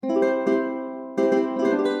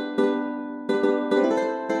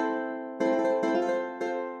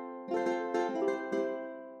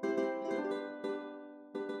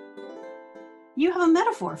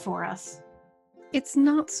metaphor for us. It's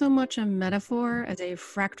not so much a metaphor as a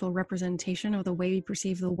fractal representation of the way we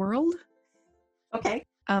perceive the world. Okay.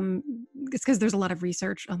 It's because there's a lot of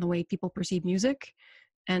research on the way people perceive music,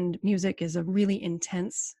 and music is a really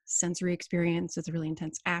intense sensory experience. It's a really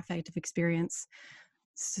intense affective experience.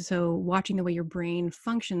 So watching the way your brain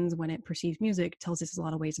functions when it perceives music tells us a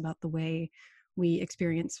lot of ways about the way we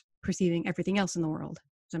experience perceiving everything else in the world.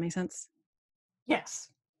 Does that make sense?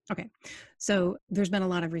 Yes. Okay. So there's been a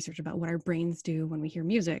lot of research about what our brains do when we hear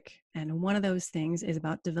music. And one of those things is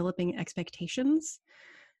about developing expectations.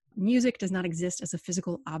 Music does not exist as a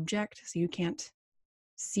physical object, so you can't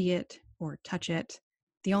see it or touch it.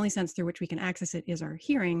 The only sense through which we can access it is our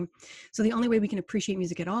hearing. So the only way we can appreciate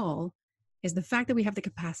music at all is the fact that we have the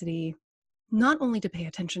capacity not only to pay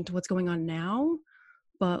attention to what's going on now,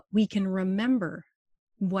 but we can remember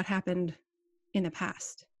what happened in the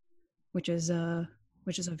past, which is a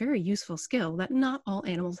very useful skill that not all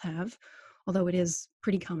animals have, although it is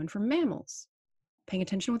pretty common for mammals. Paying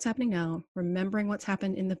attention to what's happening now, remembering what's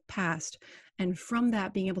happened in the past, and from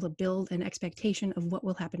that being able to build an expectation of what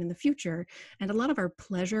will happen in the future. And a lot of our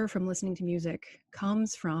pleasure from listening to music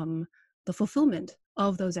comes from the fulfillment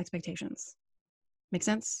of those expectations. Make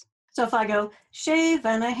sense? So if I go, shave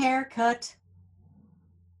and a haircut,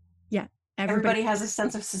 Yeah. everybody has a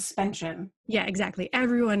sense of suspension. Yeah, exactly.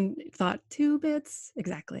 Everyone thought 2 bits.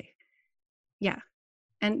 Exactly. Yeah.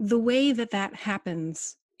 And the way that that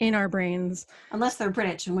happens in our brains. Unless they're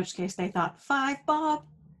British, in which case they thought 5 bob.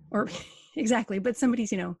 Or exactly. But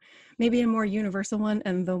somebody's, maybe a more universal one.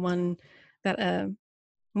 And the one that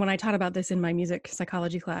when I taught about this in my music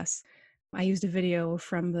psychology class, I used a video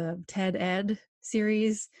from the TED Ed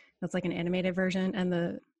series. That's like an animated version. And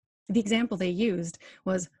the example they used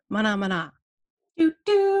was mana mana. Do,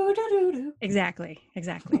 do, do, do, do. Exactly.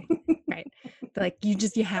 Right. Like you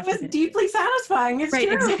have to. It was deeply satisfying. It's right,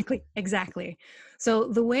 true. Exactly. So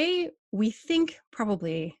the way we think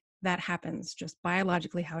probably that happens, just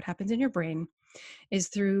biologically how it happens in your brain, is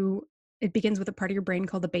it begins with a part of your brain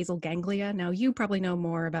called the basal ganglia. Now, you probably know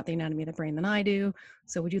more about the anatomy of the brain than I do.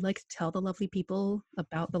 So would you like to tell the lovely people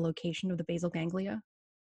about the location of the basal ganglia?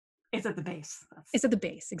 It's at the base. It's at the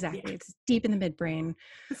base, exactly. Yeah. It's deep in the midbrain.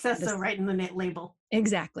 It says so right in the label.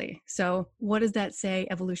 Exactly. So what does that say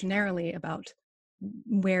evolutionarily about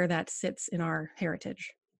where that sits in our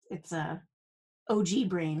heritage? It's a OG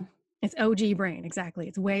brain. It's OG brain, exactly.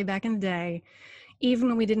 It's way back in the day. Even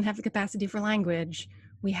when we didn't have the capacity for language,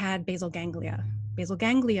 we had basal ganglia. Basal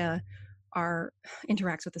ganglia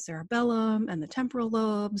interacts with the cerebellum and the temporal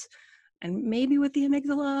lobes, and maybe with the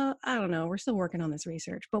amygdala. I don't know. We're still working on this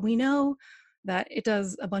research, but we know that it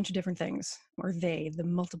does a bunch of different things, or the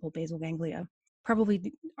multiple basal ganglia,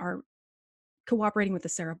 probably are cooperating with the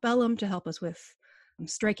cerebellum to help us with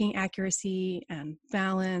striking accuracy and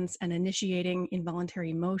balance and initiating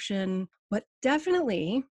involuntary motion. But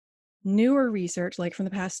definitely newer research, like from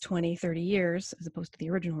the past 20, 30 years, as opposed to the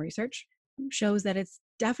original research, shows that it's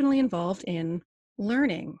definitely involved in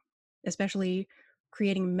learning, especially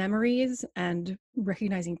creating memories and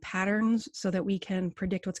recognizing patterns so that we can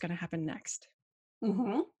predict what's going to happen next.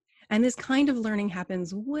 Mm-hmm. And this kind of learning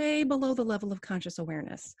happens way below the level of conscious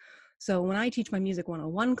awareness. So when I teach my Music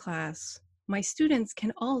 101 class, my students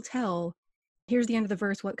can all tell, here's the end of the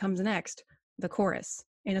verse, what comes next, the chorus,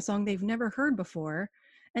 in a song they've never heard before.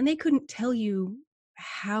 And they couldn't tell you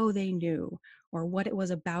how they knew or what it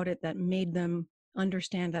was about it that made them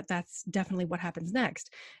understand that that's definitely what happens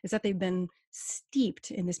next. Is that they've been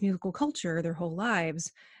steeped in this musical culture their whole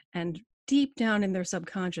lives, and deep down in their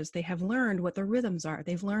subconscious, they have learned what the rhythms are.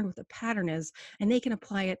 They've learned what the pattern is, and they can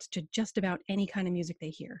apply it to just about any kind of music they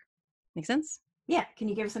hear. Make sense? Yeah. Can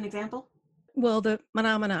you give us an example? Well, the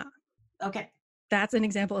mana mana. Okay. That's an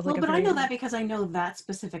example of but I know that because I know that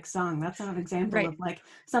specific song. That's not an example of like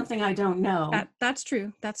something I don't know. That's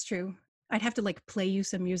true. That's true. I'd have to like play you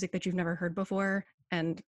some music that you've never heard before.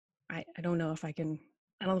 And I don't know if I can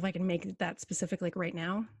make that specific like right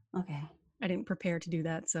now. Okay. I didn't prepare to do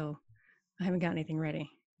that, so I haven't got anything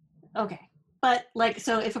ready. Okay. But like,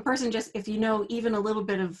 so if a person if you know even a little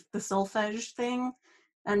bit of the solfege thing,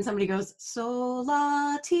 and somebody goes, sol,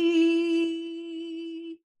 la,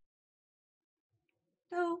 ti,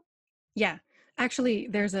 do. Yeah. Actually,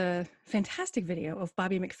 there's a fantastic video of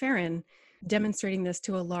Bobby McFerrin demonstrating this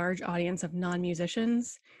to a large audience of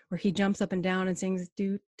non-musicians, where he jumps up and down and sings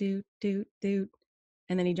doot, doot, doot, doot.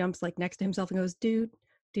 And then he jumps like next to himself and goes doot,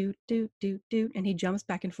 doot, doot, doot, doot. And he jumps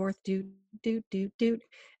back and forth, doot, doot, doot, doot.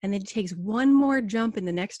 And then he takes one more jump in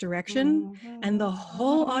the next direction. And the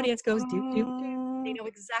whole audience goes doot, doot, doot. They know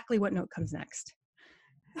exactly what note comes next.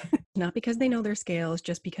 Not because they know their scales,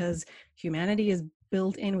 just because humanity is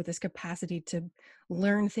built in with this capacity to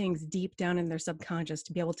learn things deep down in their subconscious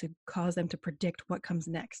to be able to cause them to predict what comes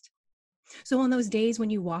next. So on those days when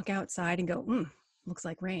you walk outside and go, looks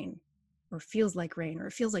like rain, or feels like rain, or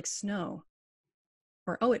it feels like snow,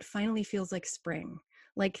 or, oh, it finally feels like spring.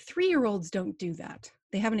 Like 3-year-olds don't do that.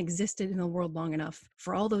 They haven't existed in the world long enough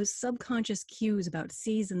for all those subconscious cues about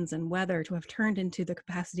seasons and weather to have turned into the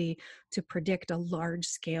capacity to predict a large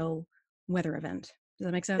scale weather event. Does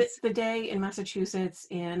that make sense? The day in Massachusetts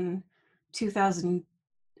in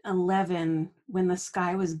 2011 when the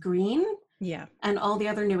sky was green. Yeah. And all the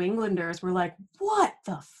other New Englanders were like, what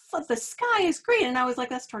the fuck? The sky is green. And I was like,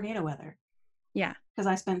 that's tornado weather. Yeah. Because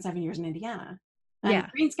I spent 7 years in Indiana. And Yeah.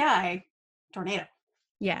 green sky, tornado.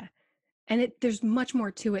 Yeah. And there's much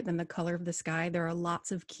more to it than the color of the sky. There are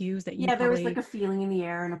lots of cues that you there was like a feeling in the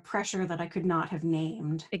air and a pressure that I could not have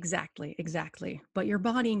named. Exactly. But your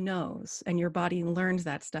body knows, and your body learns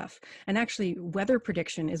that stuff. And actually, weather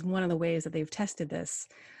prediction is one of the ways that they've tested this.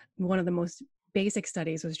 One of the most basic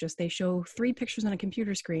studies was just they show 3 pictures on a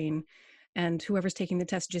computer screen, and whoever's taking the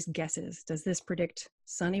test just guesses. Does this predict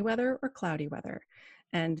sunny weather or cloudy weather?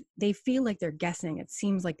 And they feel like they're guessing. It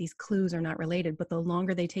seems like these clues are not related, but the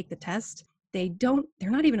longer they take the test, they're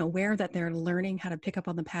not even aware that they're learning how to pick up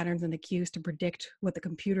on the patterns and the cues to predict what the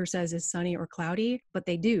computer says is sunny or cloudy, but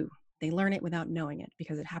they do. They learn it without knowing it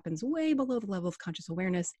because it happens way below the level of conscious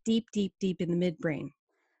awareness, deep, deep, deep in the midbrain.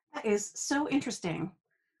 That is so interesting.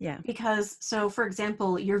 Yeah. Because, so for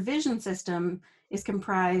example, your vision system is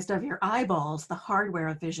comprised of your eyeballs, the hardware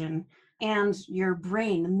of vision, and your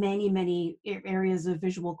brain, many, many areas of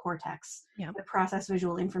visual cortex that process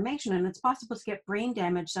visual information. And it's possible to get brain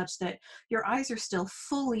damage such that your eyes are still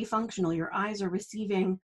fully functional. Your eyes are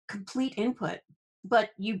receiving complete input,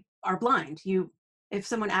 but you are blind. If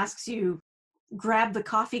someone asks you, grab the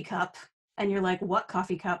coffee cup, and you're like, what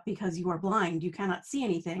coffee cup? Because you are blind, you cannot see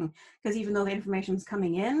anything. Because even though the information is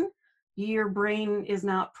coming in, your brain is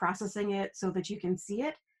not processing it so that you can see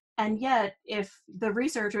it. And yet, if the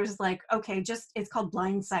researcher is like, okay, it's called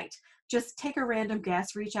blind sight. Just take a random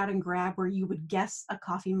guess, reach out and grab where you would guess a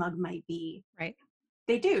coffee mug might be. Right.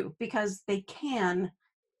 They do, because they can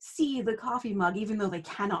see the coffee mug, even though they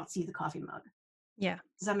cannot see the coffee mug. Yeah.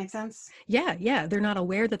 Does that make sense? Yeah. They're not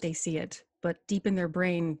aware that they see it, but deep in their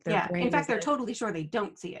brain, in fact, they're totally sure they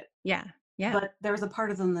don't see it. Yeah. But there's a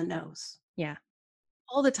part of them that knows. Yeah.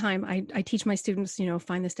 All the time, I teach my students,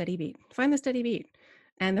 find the steady beat. Find the steady beat.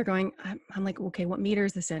 And they're going, I'm like, okay, what meter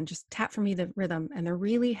is this in? Just tap for me the rhythm. And they're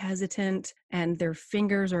really hesitant, and their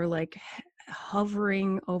fingers are like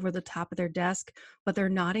hovering over the top of their desk, but they're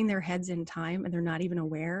nodding their heads in time, and they're not even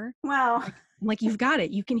aware. Wow. I'm like, you've got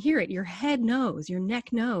it. You can hear it. Your head knows, your neck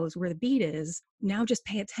knows where the beat is. Now just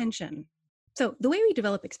pay attention. So the way we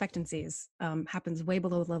develop expectancies happens way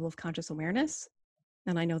below the level of conscious awareness.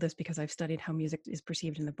 And I know this because I've studied how music is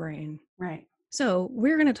perceived in the brain. Right. So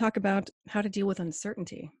we're going to talk about how to deal with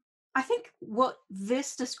uncertainty. I think what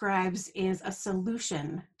this describes is a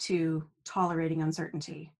solution to tolerating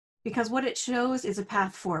uncertainty, because what it shows is a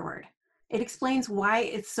path forward. It explains why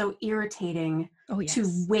it's so irritating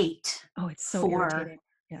to wait it's so for irritating.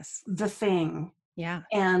 Yes. the thing. Yeah.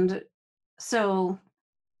 And so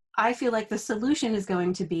I feel like the solution is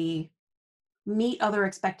going to be meet other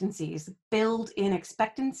expectancies, build in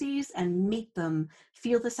expectancies and meet them,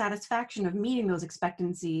 feel the satisfaction of meeting those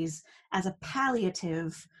expectancies as a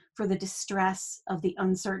palliative for the distress of the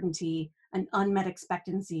uncertainty and unmet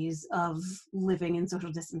expectancies of living in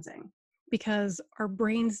social distancing. Because our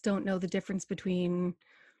brains don't know the difference between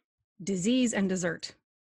disease and dessert.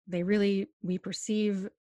 We perceive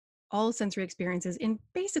all sensory experiences in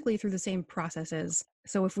basically through the same processes.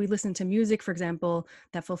 So if we listen to music, for example,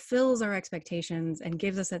 that fulfills our expectations and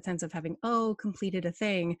gives us that sense of having, completed a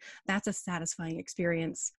thing, that's a satisfying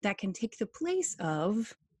experience that can take the place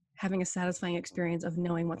of having a satisfying experience of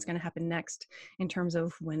knowing what's going to happen next in terms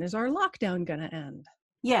of when is our lockdown going to end?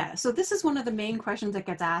 Yeah, so this is one of the main questions that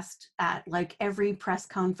gets asked at like every press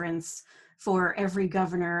conference for every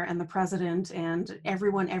governor and the president and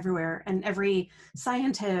everyone everywhere, and every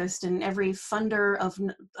scientist and every funder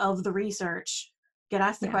of the research get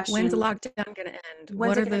asked the question: when's the lockdown going to end?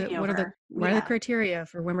 What are the criteria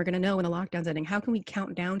for when we're going to know when the lockdown's ending? How can we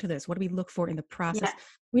count down to this? What do we look for in the process? Yeah.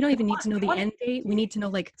 We don't even need to know the end date. We need to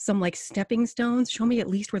know some stepping stones. Show me at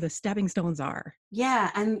least where the stepping stones are. Yeah,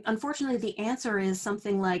 and unfortunately the answer is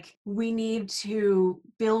something like we need to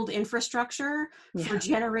build infrastructure for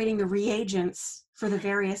generating the reagents for the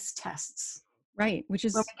various tests. Right, which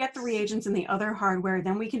is... When we get the reagents and the other hardware,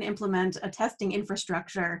 then we can implement a testing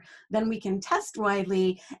infrastructure, then we can test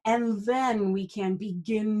widely, and then we can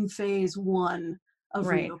begin phase 1 of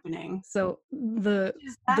Right. reopening. So the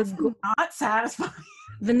That's go- not satisfying.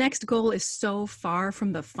 the next goal is so far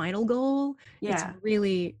from the final goal. It's Yeah.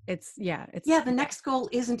 really, Yeah, the next goal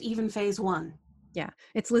isn't even phase one. yeah.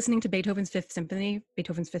 It's listening to Beethoven's Fifth Symphony.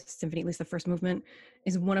 Beethoven's Fifth Symphony, at least the first movement,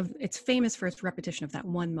 is it's famous for its repetition of that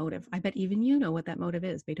one motive. I bet even you know what that motive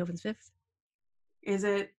is. Beethoven's Fifth. Is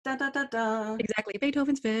it da da da da? Exactly.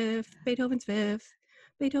 Beethoven's Fifth. Beethoven's Fifth.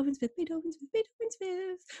 Beethoven's Fifth. Beethoven's Fifth. Beethoven's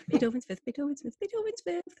Fifth. Beethoven's Fifth. Beethoven's Fifth. Beethoven's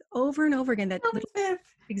Fifth. Over and over again. That little Beethoven's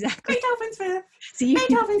fifth. exactly. Beethoven's fifth. See,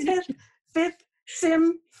 Beethoven's fifth. Fifth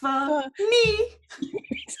symphony.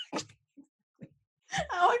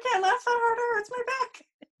 Oh, I can't laugh that hard. It hurts my back.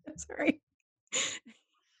 Sorry.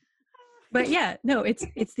 But yeah, no, it's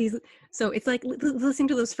these. So it's like listening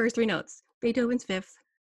to those first three notes. Beethoven's Fifth.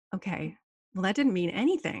 Okay, well that didn't mean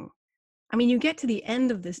anything. I mean, you get to the end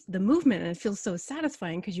of the movement and it feels so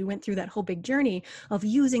satisfying because you went through that whole big journey of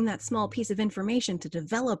using that small piece of information to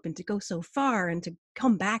develop and to go so far and to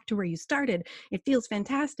come back to where you started. It feels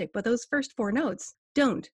fantastic. But those first four notes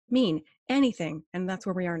don't mean anything. And that's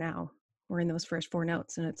where we are now. We're in those first four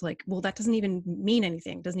notes. And it's like, well, that doesn't even mean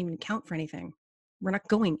anything. It doesn't even count for anything. We're not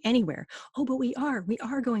going anywhere. Oh, but we are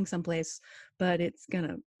going someplace, but it's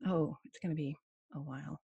gonna be a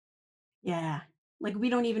while. Yeah. Like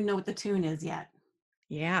we don't even know what the tune is yet.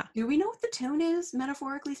 Yeah. Do we know what the tune is,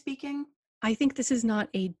 metaphorically speaking? I think this is not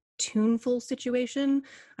a tuneful situation.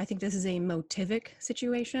 I think this is a motivic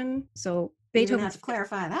situation. So You're gonna Beethoven's have to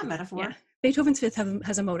clarify that metaphor. Yeah. Beethoven's Fifth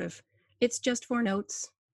has a motive. It's just four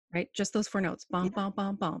notes, right? Just those four notes. Bump, bump,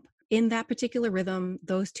 bump, bump. In that particular rhythm,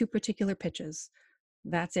 those two particular pitches.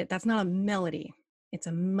 That's it. That's not a melody. It's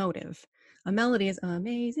a motive. A melody is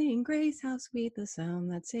Amazing Grace, how sweet the sound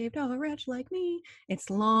that saved a wretch like me. It's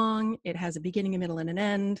long, it has a beginning, a middle, and an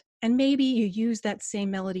end. And maybe you use that same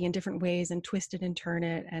melody in different ways and twist it and turn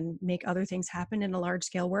it and make other things happen in a large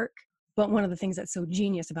scale work. But one of the things that's so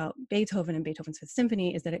genius about Beethoven and Beethoven's Fifth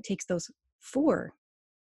Symphony is that it takes those four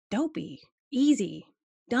dopey, easy,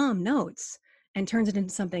 dumb notes and turns it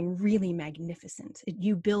into something really magnificent.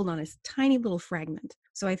 You build on this tiny little fragment.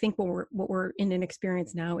 So I think what we're in an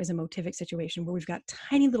experience now is a motivic situation where we've got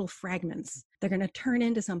tiny little fragments. They're going to turn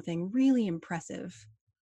into something really impressive.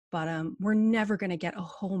 But we're never going to get a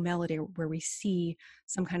whole melody where we see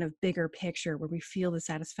some kind of bigger picture, where we feel the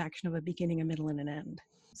satisfaction of a beginning, a middle, and an end.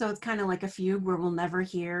 So it's kind of like a fugue where we'll never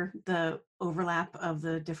hear the overlap of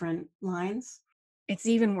the different lines. It's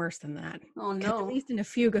even worse than that. Oh no. At least in a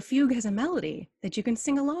fugue has a melody that you can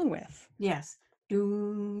sing along with. Yes.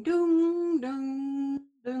 Dung dung dung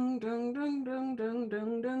dung dung dung dung dung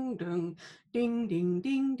dung dung dung ding ding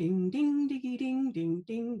ding ding ding diggy ding ding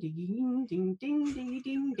ding diggy ding ding ding diggy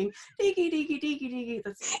ding ding diggy diggy diggy diggy.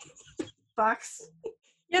 That's Bach's.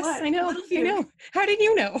 Yes, What? I know. How did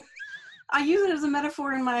you know? I use it as a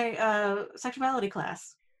metaphor in my sexuality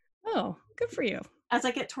class. Oh, good for you. As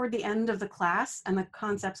I get toward the end of the class and the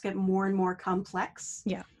concepts get more and more complex,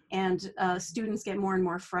 yeah, and students get more and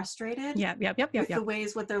more frustrated with the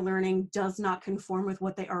ways what they're learning does not conform with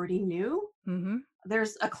what they already knew. Mm-hmm.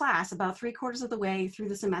 There's a class about 3/4 of the way through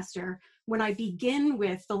the semester when I begin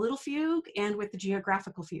with the little fugue and with the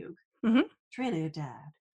geographical fugue. Mm-hmm.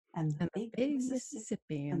 Trinidad and the big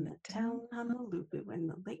Mississippi and the town Honolulu and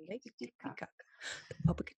the lake Titicaca. The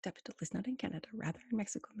public capital is not in Canada, rather in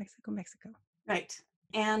Mexico. Right.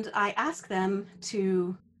 And I ask them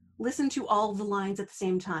to listen to all the lines at the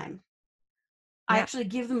same time. I actually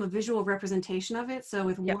give them a visual representation of it. So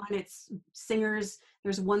with one, it's singers.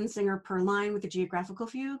 There's one singer per line with the geographical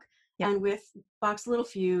fugue. And with Bach's Little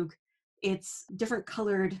Fugue, it's different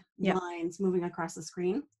colored lines moving across the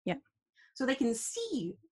screen. So they can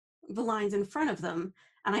see the lines in front of them.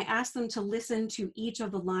 And I ask them to listen to each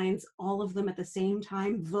of the lines, all of them at the same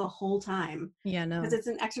time, the whole time. Because it's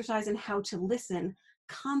an exercise in how to listen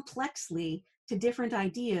complexly to different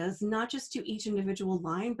ideas, not just to each individual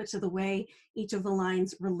line, but to the way each of the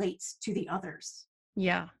lines relates to the others.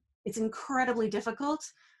 Yeah. It's incredibly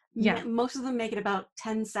difficult. Yeah. Most of them make it about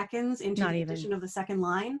 10 seconds into the addition of the second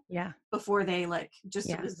line. Before they just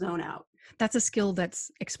sort of zone out. That's a skill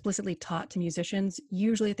that's explicitly taught to musicians,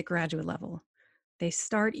 usually at the graduate level. They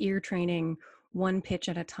start ear training one pitch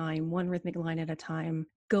at a time, one rhythmic line at a time,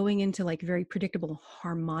 going into very predictable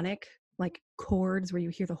harmonic chords where you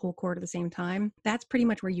hear the whole chord at the same time. That's pretty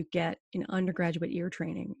much where you get in undergraduate ear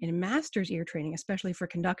training. In master's ear training, especially for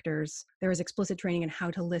conductors, there is explicit training in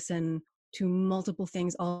how to listen to multiple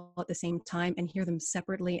things all at the same time and hear them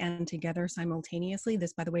separately and together simultaneously.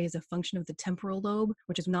 This, by the way, is a function of the temporal lobe,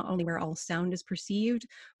 which is not only where all sound is perceived,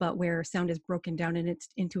 but where sound is broken down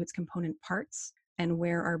into its component parts, and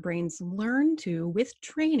where our brains learn to, with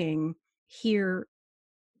training, hear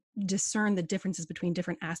discern the differences between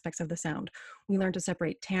different aspects of the sound. We learn to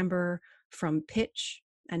separate timbre from pitch,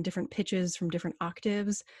 and different pitches from different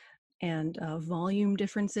octaves, and volume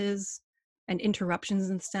differences and interruptions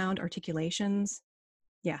in sound, articulations.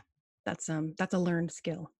 Yeah, that's a learned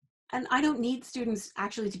skill. And I don't need students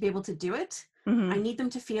actually to be able to do it. Mm-hmm. I need them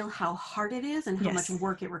to feel how hard it is and how Yes. much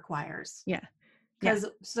work it requires. Yeah. Because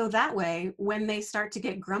so that way, when they start to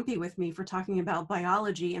get grumpy with me for talking about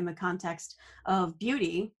biology in the context of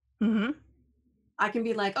beauty, mm-hmm. I can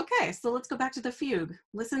be like, okay, so let's go back to the fugue.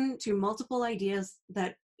 Listen to multiple ideas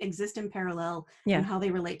that exist in parallel and how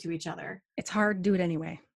they relate to each other. It's hard, do it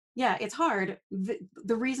anyway. Yeah, it's hard.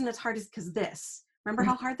 The reason it's hard is because this. Remember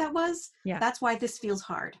how hard that was? Yeah. That's why this feels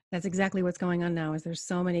hard. That's exactly what's going on now, is there's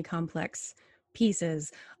so many complex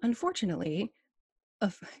pieces. Unfortunately,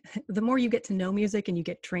 the more you get to know music and you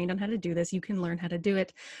get trained on how to do this, you can learn how to do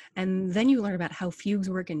it. And then you learn about how fugues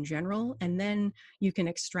work in general. And then you can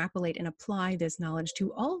extrapolate and apply this knowledge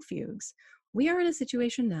to all fugues. We are in a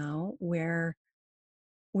situation now where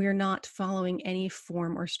we're not following any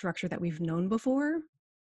form or structure that we've known before.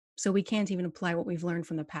 So we can't even apply what we've learned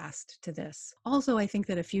from the past to this. Also, I think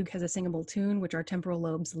that a fugue has a singable tune, which our temporal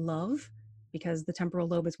lobes love, because the temporal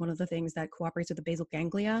lobe is one of the things that cooperates with the basal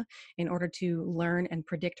ganglia in order to learn and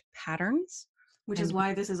predict patterns. Which is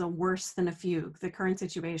why this is a worse than a fugue. The current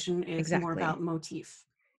situation is more about motif.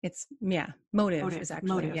 It's, motive is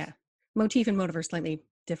actually, Motif and motive are slightly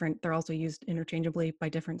different. They're also used interchangeably by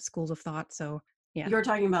different schools of thought. So yeah. You're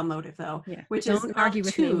talking about motive, though, which don't is argue not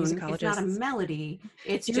with tune, me, musicologists. It's not a melody.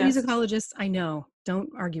 It's You're just musicologists. I know. Don't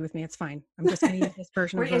argue with me. It's fine. I'm just going to use this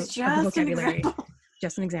version of the vocabulary.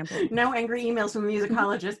 Just an example. No angry emails from a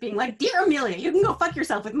musicologist being like, "Dear Amelia, you can go fuck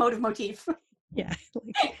yourself with motive motif." Yeah,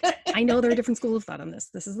 I know there are different schools of thought on this.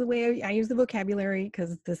 This is the way I use the vocabulary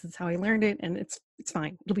because this is how I learned it, and it's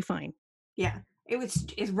fine. It'll be fine. Yeah.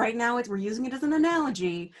 It's right now we're using it as an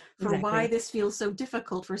analogy for why this feels so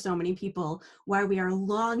difficult for so many people, why we are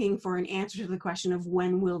longing for an answer to the question of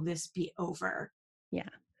when will this be over. Yeah.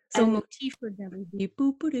 So motif, for example, would be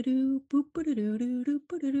boop-a-doo,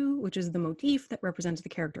 boop-a-doo-doo-doo-doo-doo, which is the motif that represents the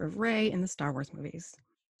character of Rey in the Star Wars movies.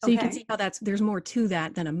 So you can see how there's more to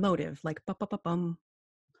that than a motive, like ba-ba-ba-bum.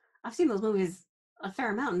 I've seen those movies a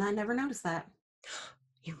fair amount and I never noticed that.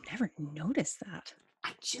 You never noticed that?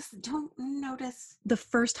 I just don't notice. The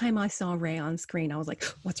first time I saw Rey on screen, I was like,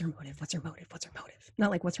 what's her motive? What's her motive? What's her motive? Not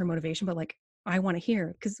like what's her motivation, but like, I want to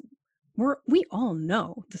hear, because we all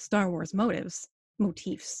know the Star Wars motifs.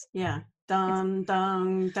 Yeah. Dun,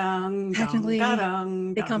 dun, dun, technically,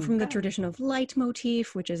 dun, they come from the tradition of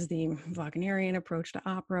leitmotif, which is the Wagnerian approach to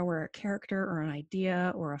opera, where a character or an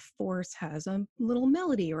idea or a force has a little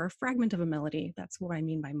melody or a fragment of a melody. That's what I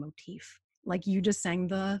mean by motif. Like you just sang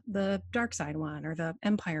the Dark Side one or the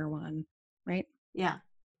Empire one, right? Yeah.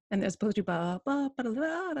 And as opposed to that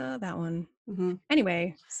one. Mm-hmm.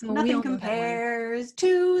 Anyway, so nothing compares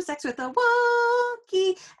to sex with a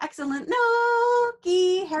Wookiee. Excellent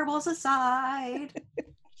Noki, hairballs aside.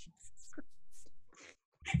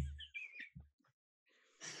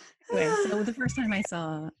 Anyway, so the first time I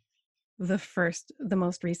saw the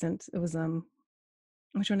most recent, it was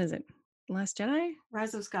which one is it? Last Jedi?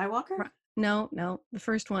 Rise of Skywalker? No, the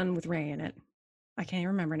first one with Rey in it. I can't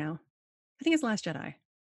even remember now. I think it's Last Jedi.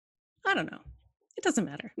 I don't know. It doesn't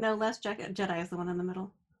matter. No, Last Jedi is the one in the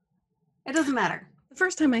middle. It doesn't matter. The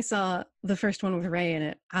first time I saw the first one with Rey in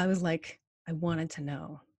it, I was like, I wanted to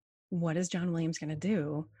know, what is John Williams going to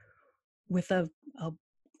do with a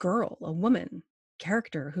girl, a woman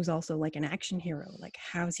character who's also like an action hero? Like,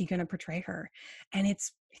 how is he going to portray her? And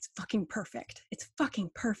it's fucking perfect. It's fucking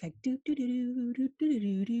perfect. It's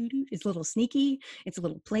a little sneaky. It's a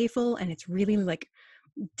little playful, and it's really like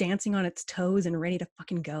dancing on its toes and ready to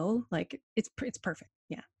fucking go. Like it's perfect.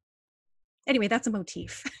 Yeah. Anyway, that's a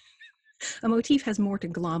motif. A motif has more to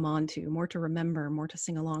glom onto, more to remember, more to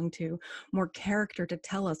sing along to, more character to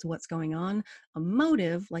tell us what's going on. A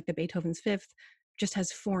motive, like the Beethoven's Fifth, just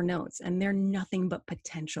has 4 notes, and they're nothing but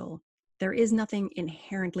potential. There is nothing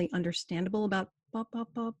inherently understandable about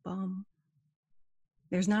ba-ba-ba-bum.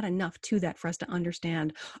 There's not enough to that for us to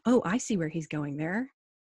understand, oh, I see where he's going there.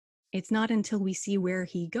 It's not until we see where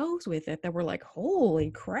he goes with it that we're like,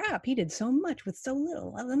 holy crap, he did so much with so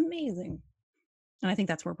little. That's amazing. And I think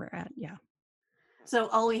that's where we're at. Yeah. So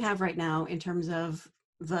all we have right now in terms of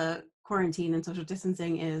the quarantine and social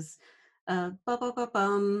distancing is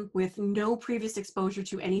with no previous exposure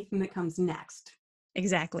to anything that comes next.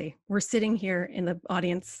 Exactly. We're sitting here in the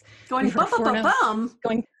audience going,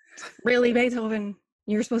 going, really, Beethoven?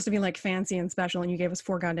 You're supposed to be like fancy and special, and you gave us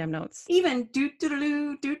 4 goddamn notes. Even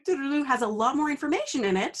doot-doodaloo, doot-doodaloo has a lot more information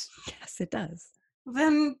in it. Yes, it does.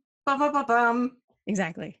 Than Bum, bum, bum, bum.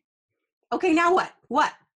 Exactly. Okay, now what?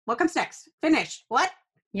 What comes next? Finish. What?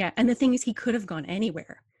 Yeah. And the thing is, he could have gone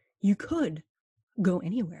anywhere. You could go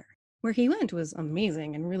anywhere. Where he went was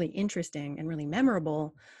amazing and really interesting and really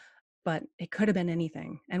memorable, but it could have been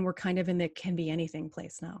anything. And we're kind of in the can be anything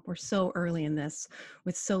place now. We're so early in this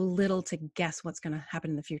with so little to guess what's going to happen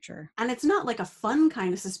in the future. And it's not like a fun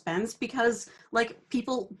kind of suspense because like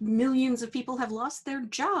millions of people have lost their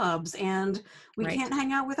jobs and we Right. can't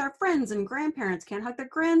hang out with our friends and grandparents can't hug their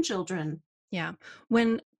grandchildren. Yeah.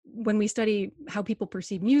 When we study how people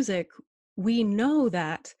perceive music, we know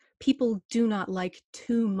that people do not like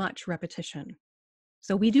too much repetition.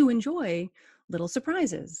 So we do enjoy little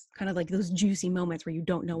surprises, kind of like those juicy moments where you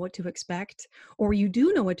don't know what to expect, or you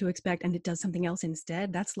do know what to expect and it does something else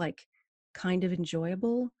instead. That's like kind of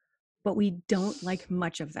enjoyable, but we don't like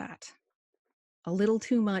much of that. A little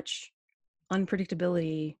too much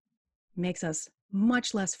unpredictability makes us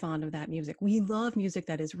much less fond of that music. We love music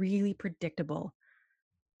that is really predictable.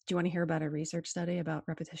 Do you want to hear about a research study about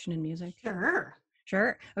repetition in music? Sure.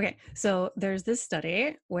 Sure. Okay. So there's this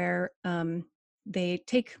study where they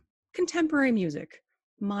take contemporary music,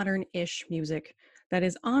 modern ish music that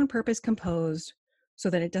is on purpose composed so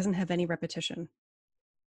that it doesn't have any repetition.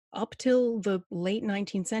 Up till the late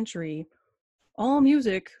 19th century, all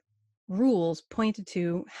music rules pointed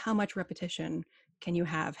to how much repetition can you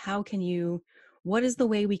have? What is the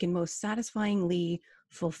way we can most satisfyingly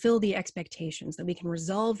fulfill the expectations, that we can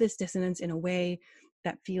resolve this dissonance in a way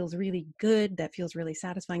that feels really good, that feels really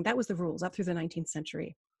satisfying? That was the rules up through the 19th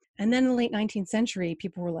century. And then in the late 19th century,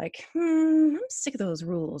 people were like, I'm sick of those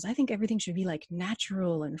rules. I think everything should be like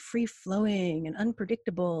natural and free flowing and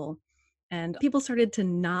unpredictable. And people started to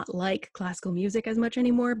not like classical music as much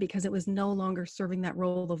anymore because it was no longer serving that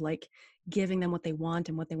role of like giving them what they want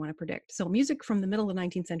and what they want to predict. So music from the middle of the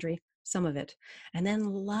 19th century, some of it. And then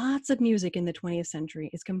lots of music in the 20th century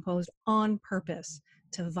is composed on purpose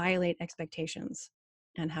to violate expectations.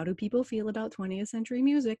 And how do people feel about 20th century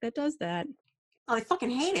music that does that? Oh, I fucking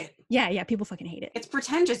hate it. Yeah, people fucking hate it. It's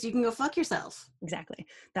pretentious. You can go fuck yourself. Exactly.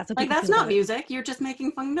 That's what like people that's feel not about it. music. You're just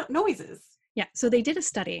making fun noises. Yeah, so they did a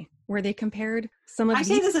study where they compared some of I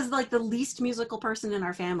say this as like the least musical person in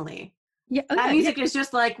our family. Yeah, that music is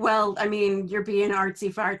just like, well, I mean, you're being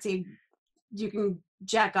artsy fartsy. You can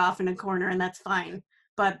jack off in a corner and that's fine,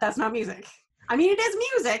 but that's not music. I mean, it is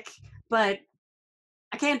music, but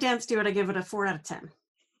I can't dance to it. I give it a 4 out of 10.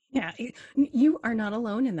 Yeah, you are not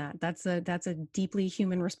alone in that. That's a deeply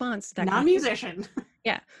human response. That non-musician.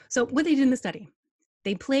 Yeah. So what they did in the study,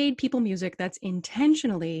 they played people music that's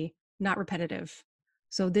intentionally not repetitive.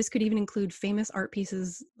 So this could even include famous art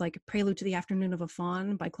pieces like Prelude to the Afternoon of a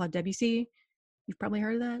Faun by Claude Debussy. You've probably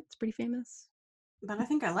heard of that. It's pretty famous. But I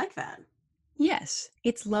think I like that. Yes,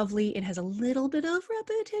 it's lovely. It has a little bit of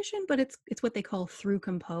repetition, but it's what they call through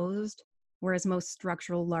composed. Whereas most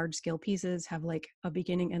structural large-scale pieces have like a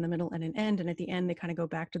beginning and a middle and an end, and at the end they kind of go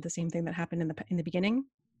back to the same thing that happened in the beginning.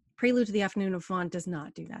 Prelude to the Afternoon of Faun does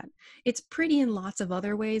not do that. It's pretty in lots of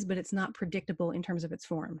other ways, but it's not predictable in terms of its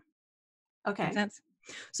form. Okay. Make sense?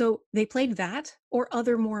 So they played that or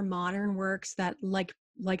other more modern works that like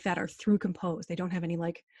that are through composed. They don't have any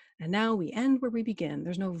like, and now we end where we begin.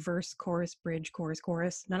 There's no verse, chorus, bridge,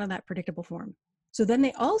 chorus, none of that predictable form. So then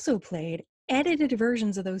they also played edited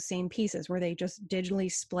versions of those same pieces where they just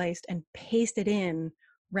digitally spliced and pasted in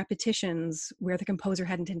repetitions where the composer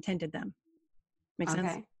hadn't intended them. Make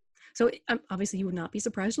sense? So obviously you would not be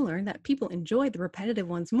surprised to learn that people enjoyed the repetitive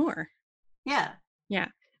ones more. Yeah. Yeah.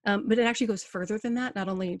 But it actually goes further than that. Not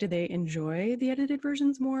only did they enjoy the edited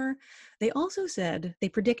versions more, they also said they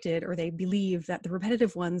predicted or they believe that the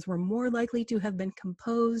repetitive ones were more likely to have been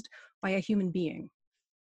composed by a human being.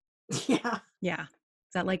 Yeah. Yeah.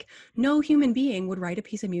 That like no human being would write a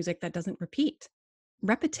piece of music that doesn't repeat.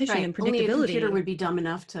 Repetition right. and predictability. Only a computer would be dumb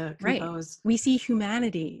enough to compose. Right. We see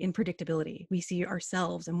humanity in predictability. We see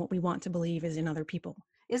ourselves and what we want to believe is in other people.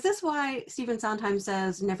 Is this why Stephen Sondheim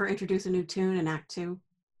says never introduce a new tune in Act 2?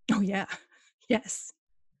 Oh, yeah. Yes.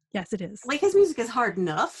 Yes, it is. Like his music is hard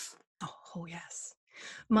enough. Oh yes.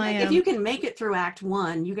 If you can make it through Act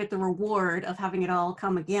 1, you get the reward of having it all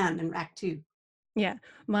come again in Act 2. Yeah.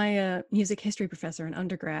 My music history professor in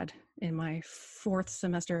undergrad in my 4th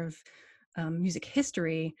semester of music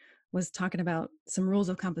history was talking about some rules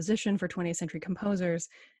of composition for 20th century composers.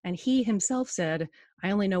 And he himself said,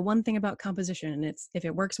 I only know one thing about composition, and it's if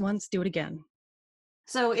it works once, do it again.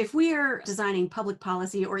 So if we are designing public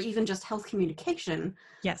policy or even just health communication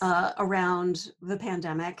yes. Around the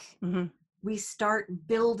pandemic, we start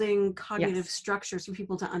building cognitive Yes. structures for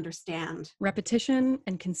people to understand. Repetition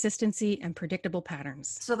and consistency and predictable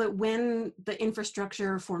patterns. So that when the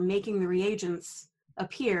infrastructure for making the reagents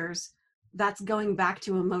appears, that's going back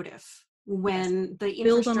to a motive. When Yes. the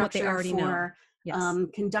Build on what they infrastructure already know. for Yes.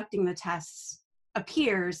 conducting the tests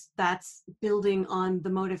appears, that's building on the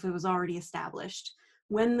motive that was already established.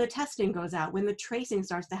 When the testing goes out, when the tracing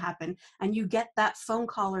starts to happen, and you get that phone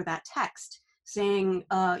call or that text saying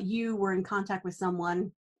you were in contact with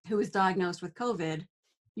someone who was diagnosed with COVID,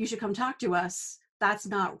 you should come talk to us. That's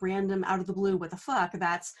not random out of the blue, what the fuck.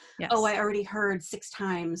 That's, oh, Yes. I already heard 6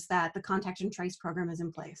 times that the contact and trace program is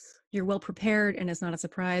in place. You're well prepared and it's not a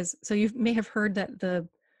surprise. So you may have heard that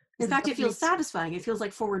In fact, it feels rates. satisfying. It feels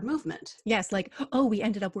like forward movement. Yes, like, oh, we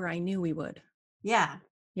ended up where I knew we would. Yeah.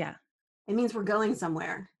 Yeah. It means we're going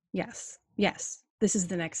somewhere. Yes. Yes. This is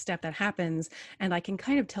the next step that happens. And I can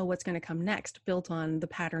kind of tell what's going to come next built on the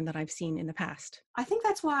pattern that I've seen in the past. I think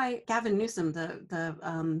that's why Gavin Newsom,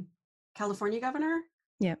 the California governor,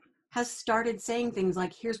 Yeah. has started saying things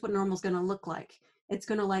like, here's what normal's going to look like. It's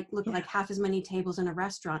going to look like half as many tables in a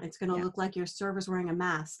restaurant. It's going to look like your server's wearing a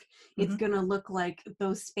mask. It's going to look like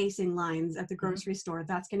those spacing lines at the grocery store.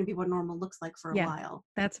 That's going to be what normal looks like for a while.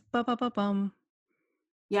 That's bum.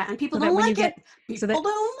 Yeah, and people So don't like it.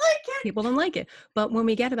 People don't like it. But when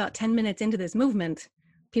we get about 10 minutes into this movement,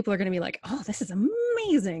 people are going to be like, oh, this is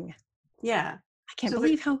amazing. Yeah. I can't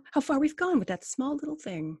believe how far we've gone with that small little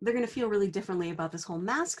thing. They're going to feel really differently about this whole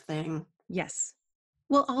mask thing. Yes.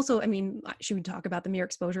 Well, also, I mean, should we talk about the mere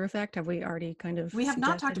exposure effect? Have we already kind of We have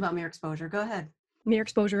not talked about mere exposure. Go ahead. Mere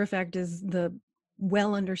exposure effect is the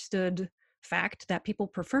well understood fact that people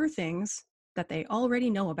prefer things that they already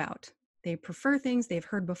know about. They prefer things they've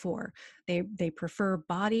heard before. They prefer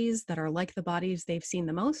bodies that are like the bodies they've seen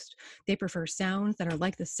the most. They prefer sounds that are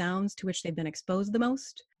like the sounds to which they've been exposed the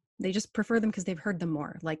most. They just prefer them because they've heard them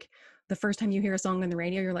more. Like the first time you hear a song on the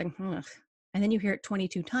radio, you're like, ugh. And then you hear it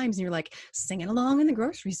 22 times and you're like, singing along in the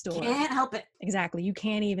grocery store. Can't help it. Exactly. You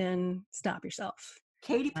can't even stop yourself.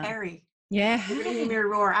 Katy Perry. Yeah. Making me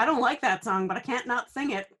roar. I don't like that song, but I can't not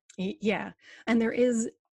sing it. Yeah. And there is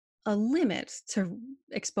a limit to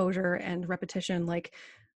exposure and repetition. Like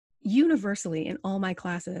universally in all my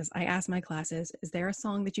classes, I ask my classes, is there a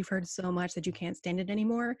song that you've heard so much that you can't stand it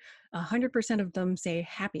anymore? 100% of them say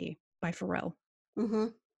Happy by Pharrell. Mm-hmm.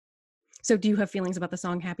 So do you have feelings about the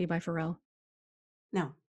song Happy by Pharrell?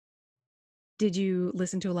 No. Did you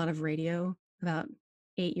listen to a lot of radio about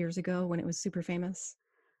 8 years ago when it was super famous?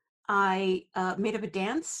 I made up a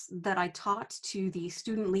dance that I taught to the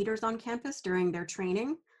student leaders on campus during their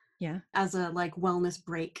training. Yeah. As a wellness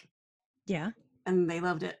break. Yeah. And they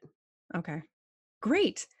loved it. Okay.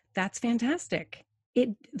 Great. That's fantastic.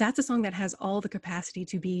 That's a song that has all the capacity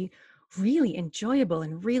to be really enjoyable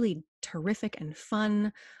and really terrific and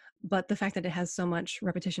fun. But the fact that it has so much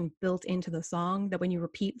repetition built into the song that when you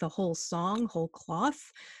repeat the whole song, whole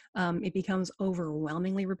cloth, it becomes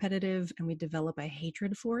overwhelmingly repetitive and we develop a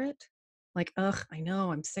hatred for it. Like, ugh, I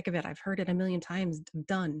know, I'm sick of it. I've heard it a million times. I'm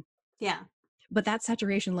done. Yeah. But that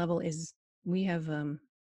saturation level we have a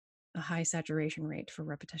high saturation rate for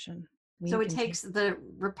repetition. So it takes the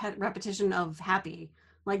repetition of Happy.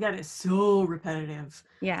 Like that is so repetitive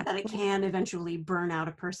that it can eventually burn out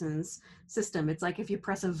a person's system. It's like if you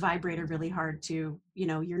press a vibrator really hard to,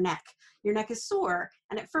 your neck is sore.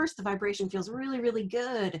 And at first the vibration feels really, really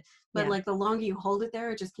good. But like the longer you hold it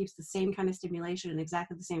there, it just keeps the same kind of stimulation in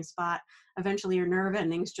exactly the same spot. Eventually your nerve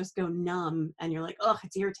endings just go numb and you're like, oh,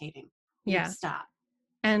 it's irritating. You need to stop.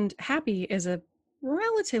 And Happy is a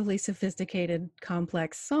relatively sophisticated,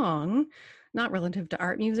 complex song, not relative to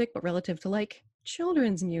art music, but relative to like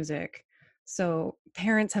children's music. So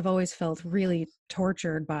parents have always felt really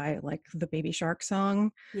tortured by like the Baby Shark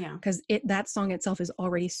song. Yeah. Because that song itself is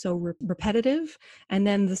already so repetitive. And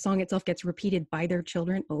then the song itself gets repeated by their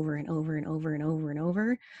children over and over and over and over and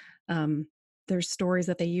over. There's stories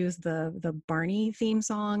that they use the Barney theme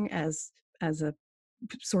song as a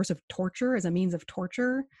source of torture, as a means of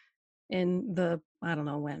torture in I don't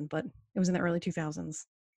know when, but it was in the early 2000s.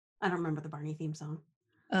 I don't remember the Barney theme song.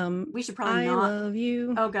 We should I probably not. love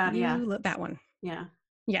you. Oh God, yeah. That one. Yeah.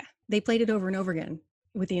 Yeah. They played it over and over again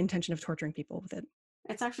with the intention of torturing people with it.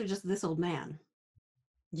 It's actually just This Old Man.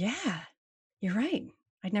 Yeah. You're right.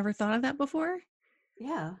 I'd never thought of that before.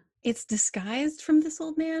 Yeah. It's disguised from This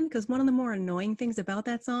Old Man because one of the more annoying things about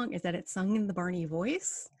that song is that it's sung in the Barney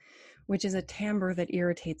voice, which is a timbre that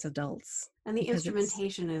irritates adults. And the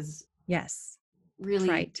instrumentation is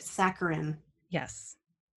really saccharine. Yes.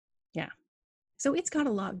 Yeah. So it's got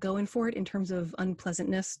a lot going for it in terms of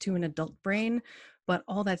unpleasantness to an adult brain, But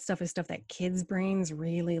all that stuff is stuff that kids' brains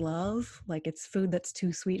really love. Like it's food that's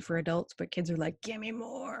too sweet for adults, but kids are like, give me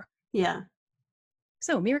more. Yeah.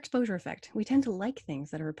 So, mere exposure effect. We tend to like things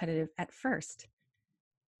that are repetitive at first.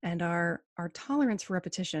 And our tolerance for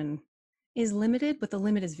repetition is limited, but the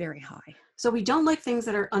limit is very high. So we don't like things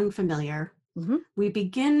that are unfamiliar. Mm-hmm. We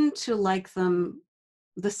begin to like them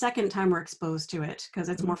the second time we're exposed to it because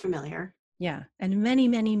it's more familiar. Yeah. And many,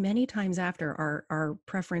 many, many times after, our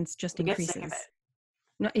preference just We get increases. sick of it.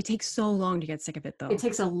 No, it takes so long to get sick of it, though. It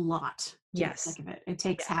takes a lot to get Yes. sick of it. It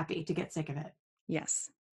takes happy to get sick of it. Yes.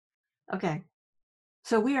 Okay.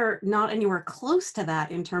 So we are not anywhere close to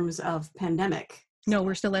that in terms of pandemic. No,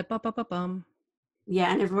 we're still at bum.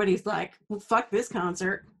 Yeah, and everybody's like, well, fuck this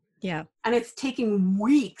concert. Yeah. And it's taking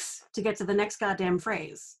weeks to get to the next goddamn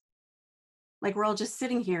phrase. Like we're all just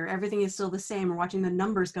sitting here, everything is still the same. We're watching the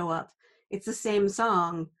numbers go up. It's the same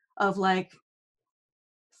song of like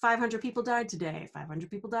 500 people died today, 500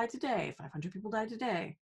 people died today, 500 people died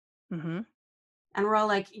today. Mm-hmm. And we're all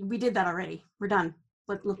like, we did that already. We're done.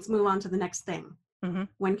 Let's move on to the next thing. Mm-hmm.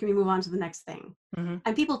 When can we move on to the next thing? Mm-hmm.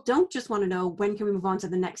 And people don't just want to know when can we move on to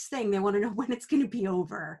the next thing. They want to know when it's going to be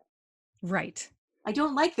over. Right. I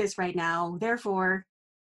don't like this right now. Therefore,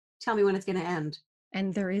 tell me when it's going to end.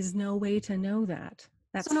 And there is no way to know that.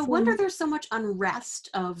 That's so no wonder there's so much unrest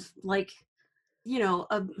of like, you know,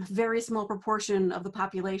 a very small proportion of the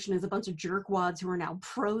population is a bunch of jerkwads who are now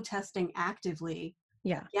protesting actively.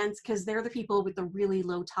 Yeah. Against, because they're the people with the really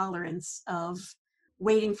low tolerance of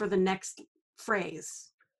waiting for the next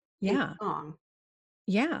phrase. Yeah. Song.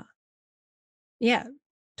 Yeah. Yeah.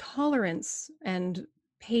 Tolerance and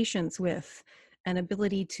patience with an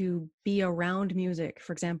ability to be around music,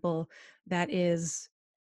 for example, that is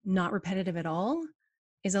not repetitive at all,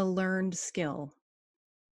 is a learned skill.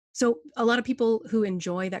 So a lot of people who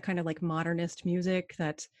enjoy that kind of like modernist music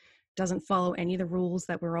that doesn't follow any of the rules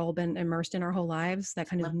that we're all been immersed in our whole lives, that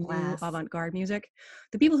kind of new avant-garde music,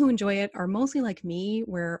 the people who enjoy it are mostly like me,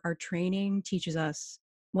 where our training teaches us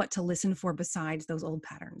what to listen for besides those old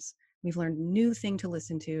patterns. We've learned a new thing to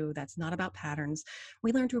listen to that's not about patterns.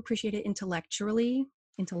 We learn to appreciate it intellectually.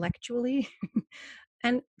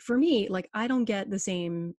 And for me, like, I don't get the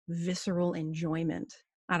same visceral enjoyment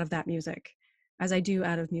out of that music as I do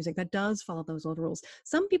out of music that does follow those old rules.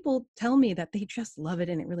 Some people tell me that they just love it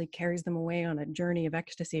and it really carries them away on a journey of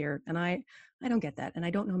ecstasy, and I don't get that, and I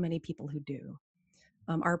don't know many people who do.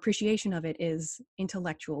 Our appreciation of it is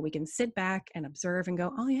intellectual. We can sit back and observe and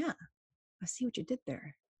go, oh yeah, I see what you did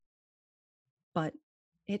there. But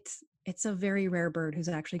it's a very rare bird who's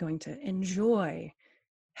actually going to enjoy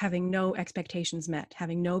having no expectations met,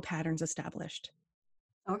 having no patterns established.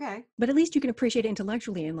 Okay. But at least you can appreciate it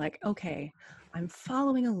intellectually and like, okay, I'm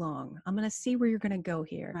following along. I'm going to see where you're going to go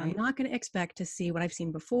here. Right. I'm not going to expect to see what I've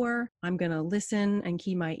seen before. I'm going to listen and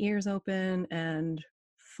keep my ears open and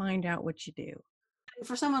find out what you do.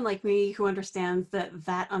 For someone like me who understands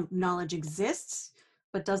that knowledge exists,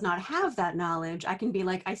 but does not have that knowledge, I can be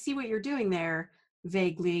like, I see what you're doing there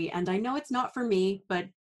vaguely, and I know it's not for me, but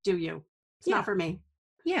do you? It's not for me.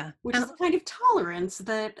 Yeah. Which is a kind of tolerance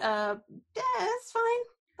that, it's fine.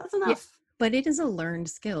 That's enough. Yeah, but it is a learned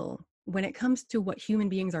skill. When it comes to what human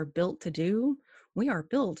beings are built to do, we are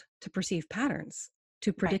built to perceive patterns,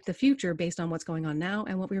 to predict the future based on what's going on now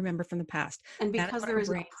and what we remember from the past. And because there is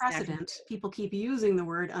no precedent, people keep using the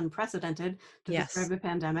word unprecedented to describe the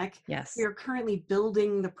pandemic. Yes. We are currently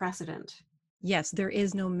building the precedent. Yes, there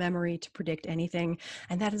is no memory to predict anything.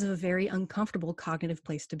 And that is a very uncomfortable cognitive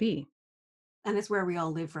place to be. And it's where we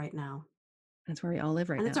all live right now. That's where we all live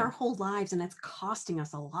right now. And it's our whole lives, and it's costing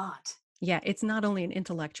us a lot. Yeah, it's not only an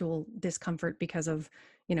intellectual discomfort because of,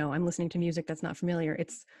 I'm listening to music that's not familiar.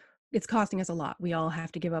 It's costing us a lot. We all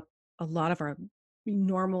have to give up a lot of our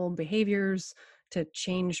normal behaviors to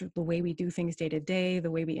change the way we do things day to day,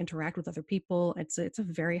 the way we interact with other people. It's a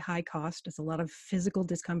very high cost. It's a lot of physical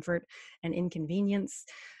discomfort and inconvenience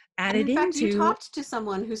added into. In fact, you talked to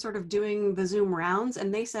someone who's sort of doing the Zoom rounds,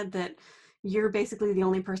 and they said that you're basically the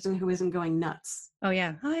only person who isn't going nuts. Oh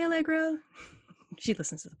yeah. Hi, Allegra. She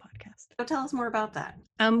listens to the podcast. So tell us more about that.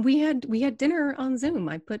 We had dinner on Zoom.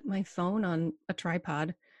 I put my phone on a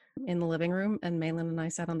tripod in the living room, and Malin and I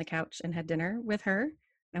sat on the couch and had dinner with her,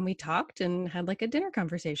 and we talked and had like a dinner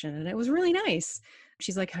conversation, and it was really nice.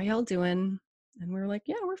 She's like, how y'all doing? And we were like,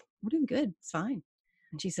 yeah, we're doing good. It's fine.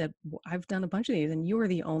 And she said, well, I've done a bunch of these, and you are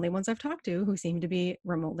the only ones I've talked to who seem to be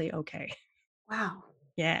remotely okay. Wow.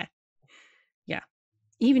 Yeah. Yeah.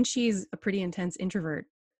 Even she's a pretty intense introvert,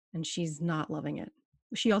 and she's not loving it.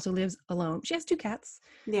 She also lives alone. She has 2 cats.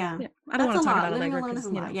 Yeah. Yeah, I don't That's a want to talk lot. about Living Allegra alone is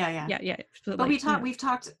because, a lot. Yeah, yeah. yeah, yeah. But But like, we've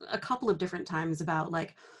talked a couple of different times about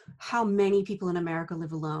like how many people in America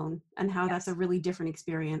live alone and how that's a yes, really different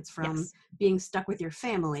experience from yes, being stuck with your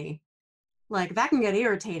family. Like that can get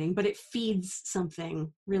irritating, but it feeds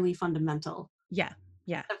something really fundamental. yeah,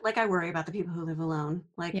 yeah, Like I worry about the people who live alone.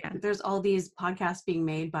 Like yeah, there's all these podcasts being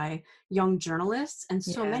made by young journalists, and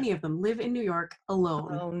so yeah. many of them live in New York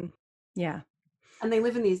alone. Alone. Yeah. And they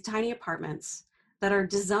live in these tiny apartments that are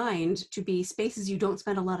designed to be spaces you don't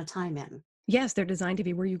spend a lot of time in. Yes, they're designed to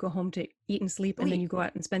be where you go home to eat and sleep, and then Sleep. you go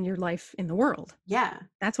out and spend your life in the world. Yeah.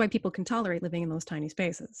 That's why people can tolerate living in those tiny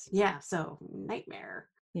spaces. Yeah. So nightmare.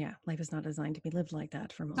 Yeah, life is not designed to be lived like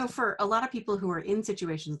that for So most of us. for a lot of people who are in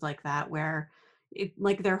situations like that, where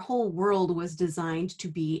like their whole world was designed to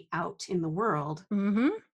be out in the world, Mm-hmm.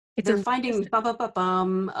 It's they're a finding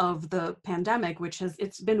bum of the pandemic, which has,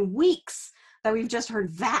 it's been weeks that we've just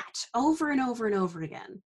heard that over and over and over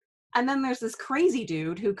again. And then there's this crazy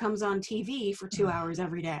dude who comes on TV for 2 hours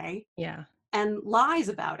every day yeah, and lies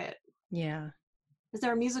about it. yeah. Is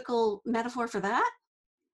there a musical metaphor for that?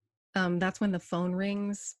 That's when the phone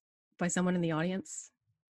rings by someone in the audience.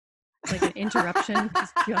 Like an interruption is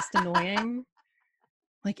just annoying.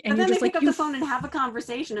 Like, and But you're then they just pick like, up you the phone and have a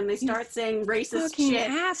conversation and they you start saying racist fucking shit.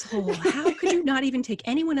 asshole. How could you not even take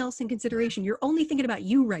anyone else in consideration? You're only thinking about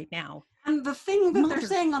you right now. And the thing that they're Mother.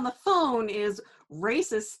 saying on the phone is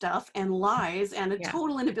racist stuff and lies and a Yeah,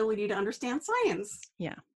 total inability to understand science.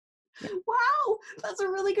 yeah, yeah, Wow, that's a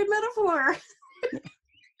really good metaphor.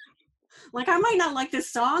 Like, I might not like this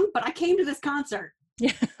song, but I came to this concert.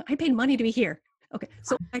 yeah. I paid money to be here. Okay,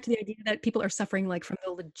 so back to the idea that people are suffering like from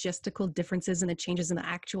the logistical differences and the changes in the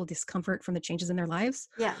actual discomfort from the changes in their lives.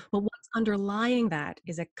 Yeah. But what's underlying that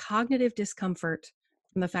is a cognitive discomfort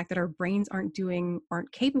from the fact that our brains aren't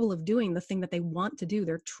capable of doing the thing that they want to do.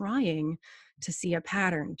 They're trying to see a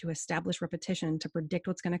pattern, to establish repetition, to predict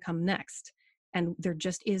what's going to come next. And there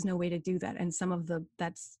just is no way to do that. And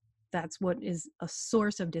that's what is a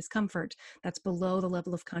source of discomfort that's below the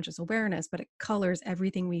level of conscious awareness, but it colors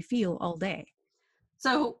everything we feel all day.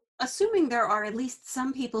 So, assuming there are at least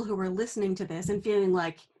some people who are listening to this and feeling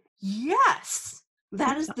like, yes,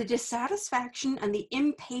 that is the dissatisfaction and the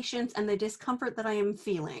impatience and the discomfort that I am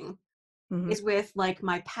feeling Mm-hmm. is with like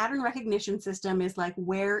my pattern recognition system is like,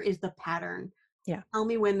 where is the pattern? Yeah. Tell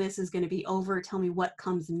me when this is going to be over. Tell me what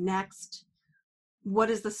comes next. What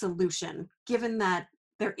is the solution? Given that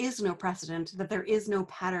there is no precedent, that there is no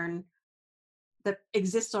pattern that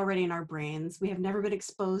exists already in our brains. We have never been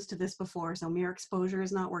exposed to this before, so mere exposure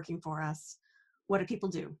is not working for us. What do people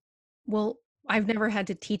do? Well, I've never had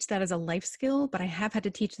to teach that as a life skill, but I have had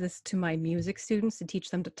to teach this to my music students to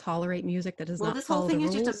teach them to tolerate music that does Well, not this whole follow the thing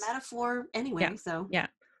is just a rules. metaphor Yeah. anyway, so Yeah.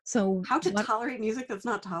 So how to what, tolerate music that's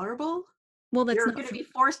not tolerable? well, that's You're not, going to be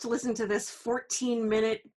forced to listen to this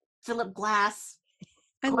 14-minute Philip Glass,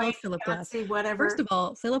 I Queen, love Philip Glass. Yahtzee, First whatever. of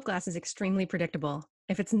all, Philip Glass is extremely predictable.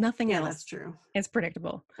 If it's nothing Yeah, that's else, true. it's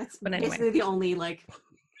predictable. That's But anyway, basically the only like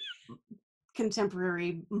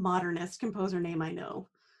contemporary modernist composer name I know.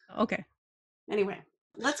 okay. Anyway,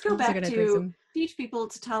 let's go I'm also back going to drink to some. teach people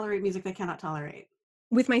to tolerate music they cannot tolerate.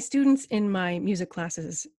 With my students in my music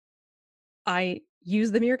classes, I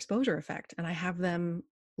use the mere exposure effect and I have them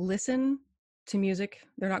listen to music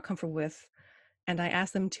they're not comfortable with. And I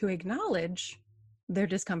ask them to acknowledge their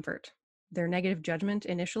discomfort, their negative judgment.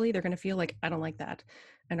 Initially, they're going to feel like, I don't like that.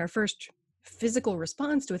 And our first physical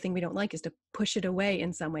response to a thing we don't like is to push it away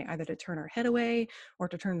in some way, either to turn our head away or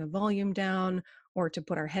to turn the volume down or to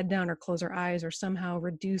put our head down or close our eyes or somehow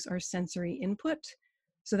reduce our sensory input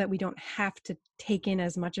so that we don't have to take in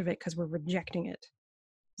as much of it because we're rejecting it.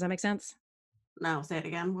 Does that make sense? No, say it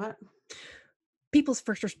again. What? People's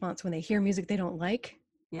first response when they hear music they don't like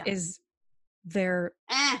Yeah. is they're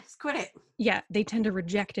Quit it. yeah, they tend to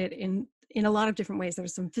reject it in a lot of different ways.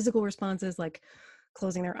 There's some physical responses like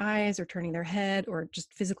closing their eyes or turning their head, or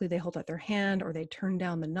just physically they hold out their hand, or they turn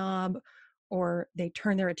down the knob, or they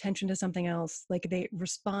turn their attention to something else. Like they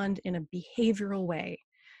respond in a behavioral way.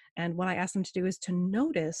 And what I ask them to do is to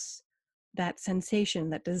notice that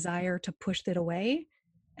sensation, that desire to push it away,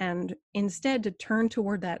 and instead to turn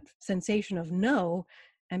toward that sensation of no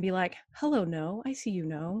and be like, hello, no, I see you,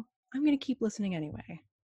 no. I'm going to keep listening anyway.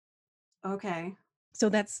 Okay. So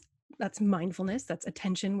that's mindfulness, that's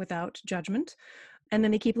attention without judgment. And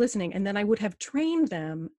then they keep listening. And then I would have trained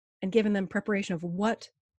them and given them preparation of what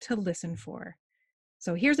to listen for.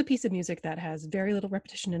 So here's a piece of music that has very little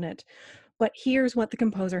repetition in it, but here's what the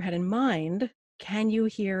composer had in mind. Can you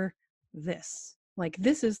hear this? Like,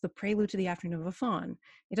 this is the prelude to the Afternoon of a Faun.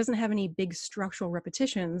 It doesn't have any big structural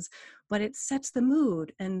repetitions, but it sets the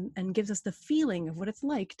mood and gives us the feeling of what it's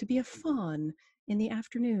like to be a faun in the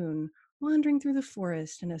afternoon, wandering through the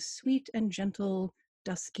forest in a sweet and gentle,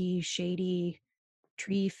 dusky, shady,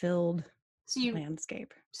 tree-filled So you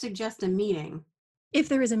landscape. suggest a meaning. If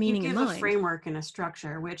there is a You meaning in give a mind. framework and a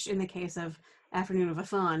structure, which in the case of Afternoon of a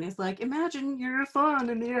Faun is like, imagine you're a faun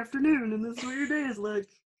in the afternoon and this is what your day is like.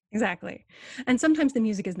 Exactly. And sometimes the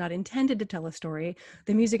music is not intended to tell a story.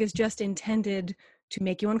 The music is just intended to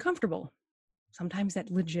make you uncomfortable. Sometimes that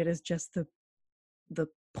legit is just the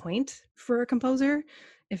point for a composer.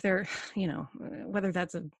 If they're, whether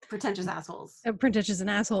that's Pretentious assholes. a pretentious an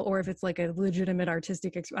asshole, or if it's like a legitimate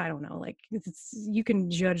artistic, I don't know, like you can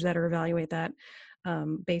judge that or evaluate that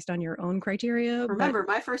based on your own criteria. Remember,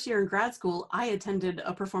 my first year in grad school, I attended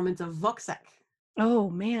a performance of Voxek. Oh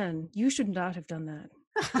man, you should not have done that.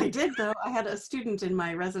 I did, though. I had a student in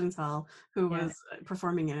my residence hall who Yeah. was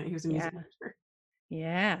performing in it. He was a music major.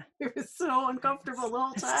 Yeah. It was so uncomfortable the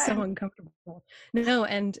whole time. So uncomfortable. No,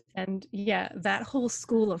 and yeah, that whole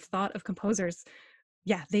school of thought of composers,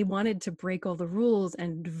 yeah, they wanted to break all the rules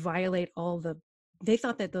and violate they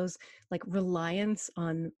thought that those like reliance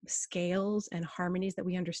on scales and harmonies that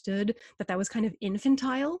we understood, that was kind of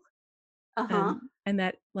infantile. Uh-huh. And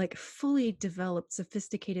that like fully developed,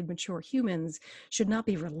 sophisticated, mature humans should not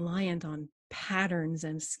be reliant on patterns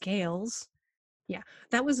and scales. Yeah,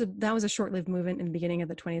 that was a short-lived movement in the beginning of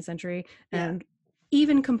the 20th century. And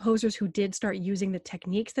even composers who did start using the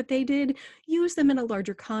techniques that they did, use them in a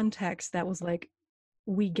larger context that was like,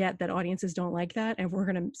 we get that audiences don't like that, and if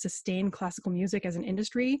we're going to sustain classical music as an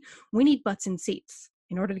industry, we need butts in seats.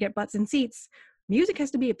 In order to get butts in seats, music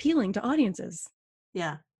has to be appealing to audiences.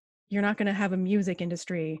 Yeah. You're not going to have a music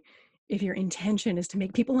industry if your intention is to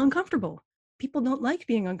make people uncomfortable. People don't like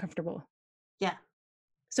being uncomfortable. Yeah.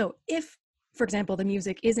 So if, for example, the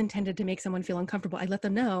music is intended to make someone feel uncomfortable, I let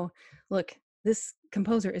them know, look, this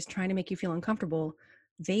composer is trying to make you feel uncomfortable.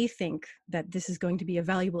 They think that this is going to be a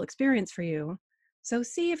valuable experience for you. So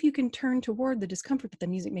see if you can turn toward the discomfort that the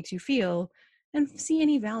music makes you feel and see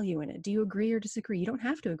any value in it. Do you agree or disagree? You don't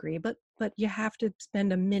have to agree, but you have to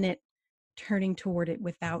spend a minute turning toward it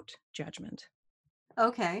without judgment.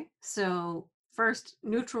 Okay. So first,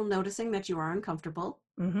 neutral noticing that you are uncomfortable.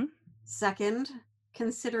 Mm-hmm. Second,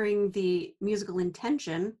 considering the musical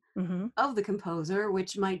intention of the composer,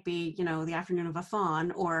 which might be, the Afternoon of a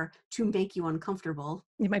Faun, or to make you uncomfortable.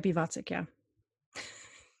 It might be Wozzeck, yeah.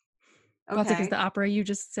 Okay. Wozzeck is the opera you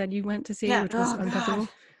just said you went to see, yeah. which was uncomfortable. God.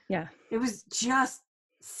 Yeah. It was just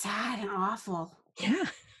sad and awful. Yeah.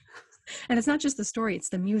 And it's not just the story, it's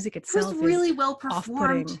the music itself. It was really well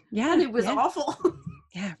performed. Yeah. And it was awful.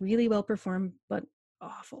 Yeah, really well performed, but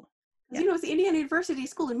awful. Yeah. It's the Indiana University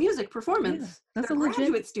School of Music performance. Yeah, that's They're a legit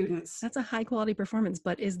graduate students. That's a high quality performance,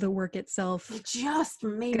 but is the work itself It just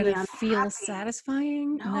made me gonna unhappy. feel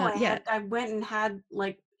satisfying? No, I went and had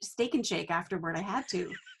like Steak and Shake afterward. I had to.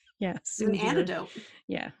 Yeah, an antidote.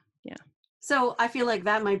 Yeah. So I feel like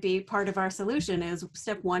that might be part of our solution is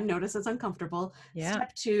step 1, notice it's uncomfortable. Yeah.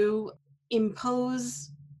 Step 2, impose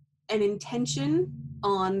an intention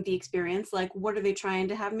on the experience. Like, what are they trying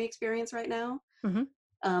to have me experience right now?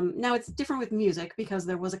 Mm-hmm. Now it's different with music because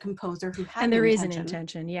there was a composer who had and there is an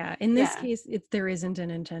intention. Yeah. In this case, there isn't an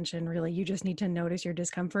intention really. You just need to notice your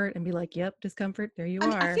discomfort and be like, yep, discomfort. There you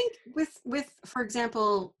are. I think with, for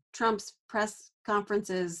example, Trump's press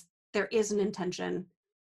conferences, there is an intention,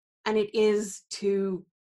 and it is to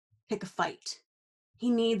pick a fight. He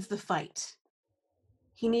needs the fight.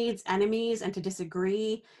 He needs enemies and to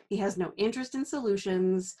disagree. He has no interest in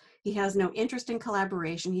solutions. He has no interest in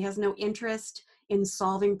collaboration. He has no interest in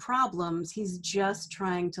solving problems. He's just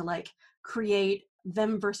trying to like create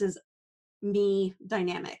them versus me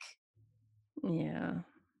dynamic. Yeah.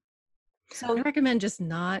 So I recommend just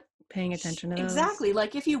not paying attention to those. Exactly.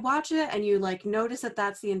 Like if you watch it and you like notice that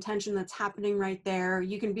that's the intention that's happening right there,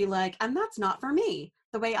 you can be like, and that's not for me,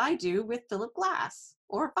 the way I do with Philip Glass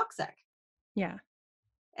or Buxek. Yeah.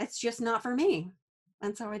 It's just not for me.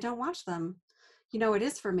 And so I don't watch them. It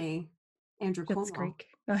is for me. Andrew Cuomo.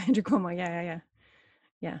 Oh, Andrew Cuomo.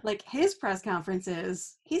 Yeah. Like his press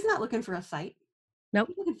conferences, he's not looking for a fight. Nope.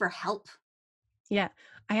 He's looking for help. Yeah.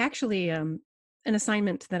 I actually, an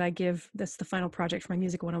assignment that I give, that's the final project for my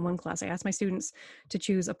Music 101 class. I ask my students to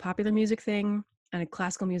choose a popular music thing and a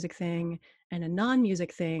classical music thing and a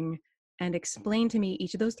non-music thing and explain to me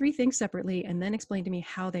each of those 3 things separately and then explain to me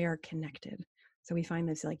how they are connected. So we find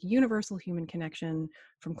this like universal human connection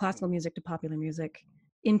from classical music to popular music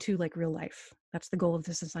into like real life. That's the goal of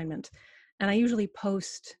this assignment. And I usually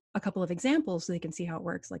post a couple of examples so they can see how it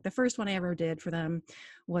works. Like the first one I ever did for them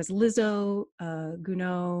was Lizzo,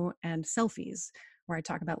 Gounod, and selfies, where I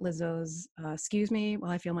talk about Lizzo's "Excuse Me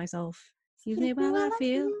While I Feel Myself." Excuse me while I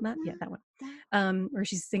feel not yeah that one, where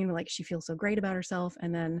she's singing like she feels so great about herself,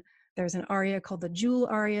 and then there's an aria called the Jewel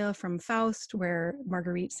aria from Faust, where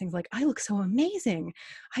Marguerite sings like, "I look so amazing.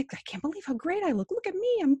 I can't believe how great I look. Look at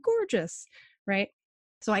me, I'm gorgeous," right?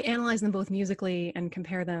 So I analyze them both musically and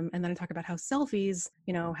compare them, and then I talk about how selfies,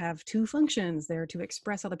 have two functions. They're to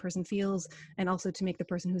express how the person feels, and also to make the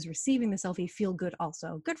person who's receiving the selfie feel good.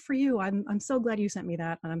 Also, good for you. I'm so glad you sent me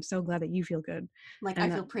that, and I'm so glad that you feel good. Like,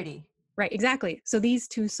 And I feel pretty. right, exactly. So these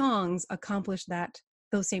two songs accomplish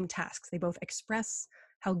those same tasks. They both express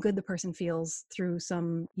how good the person feels through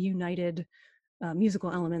some united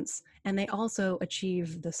musical elements, and they also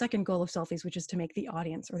achieve the second goal of selfies, which is to make the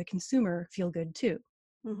audience or the consumer feel good too.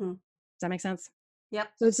 Mm-hmm. Does that make sense?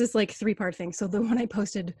 Yep. So it's just like three-part thing. So the one I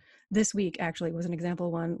posted this week actually was an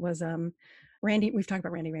example one, was Randy, we've talked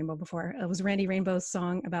about Randy Rainbow before. It was Randy Rainbow's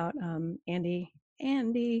song about Andy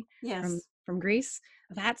Yes. from Greece,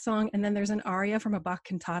 that song. And then there's an aria from a Bach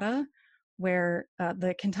cantata where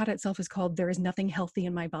the cantata itself is called "There Is Nothing Healthy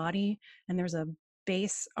in My Body." And there's a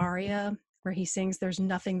bass aria where he sings, "There's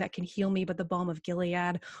nothing that can heal me but the balm of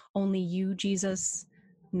Gilead. Only you, Jesus,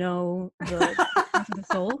 know the path of the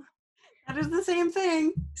soul." That is the same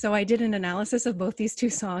thing. So I did an analysis of both these two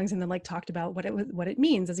songs, and then like talked about what it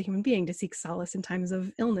means as a human being to seek solace in times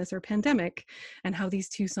of illness or pandemic, and how these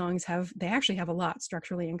two songs they actually have a lot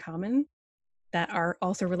structurally in common that are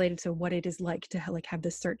also related to what it is like to have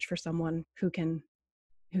this search for someone who can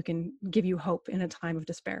give you hope in a time of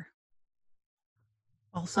despair.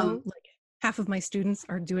 Also, like half of my students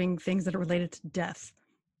are doing things that are related to death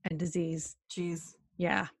and disease. Geez.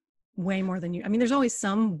 Yeah, way more than you. I mean, there's always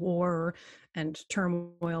some war and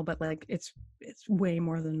turmoil, but like it's way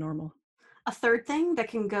more than normal. A third thing that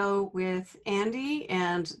can go with Andy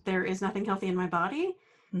and "There Is Nothing Healthy in My Body"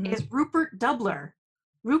 Mm-hmm. is Rupert Doubler.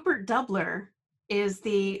 Rupert Doubler is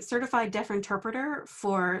the certified deaf interpreter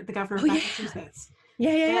for the governor of Massachusetts.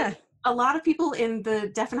 Yeah. And a lot of people in the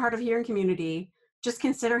deaf and hard of hearing community just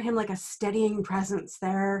consider him like a steadying presence.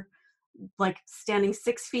 They're like standing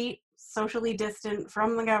 6 feet socially distant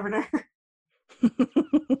from the governor.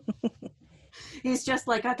 He's just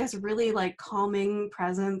like got this really like calming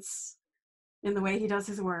presence in the way he does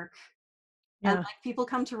his work. Yeah. And like people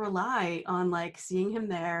come to rely on like seeing him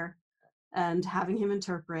there and having him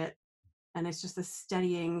interpret. And it's just a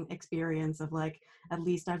steadying experience of like, at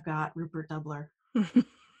least I've got Rupert Doubler.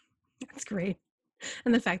 That's great.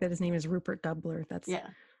 And the fact that his name is Rupert Doubler, that's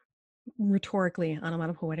rhetorically,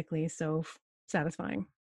 onomatopoetically so satisfying.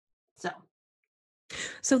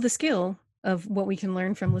 So the skill of what we can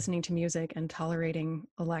learn from listening to music and tolerating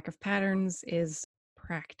a lack of patterns is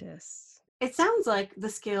practice. It sounds like the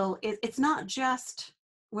skill it's not just,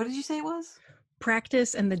 what did you say it was?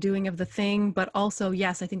 Practice and the doing of the thing, but also,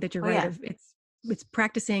 yes, I think that you're right. Yeah. It's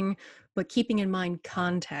practicing, but keeping in mind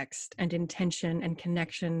context and intention and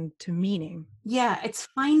connection to meaning. Yeah, it's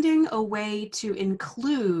finding a way to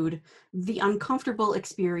include the uncomfortable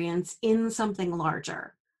experience in something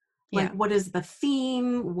larger. Like, what is the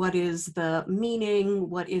theme? What is the meaning?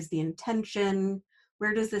 What is the intention?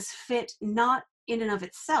 Where does this fit? Not in and of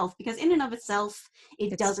itself, because in and of itself,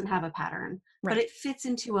 it doesn't have a pattern, right. But it fits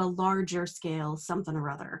into a larger scale, something or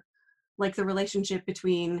other. Like the relationship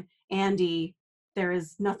between Andy, "There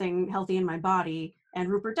Is Nothing Healthy in My Body," and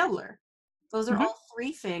Rupert Doubler. Those are all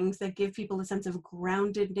three things that give people a sense of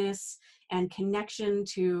groundedness and connection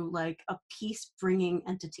to like a peace-bringing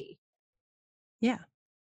entity. Yeah.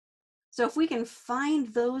 So if we can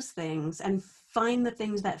find those things and find the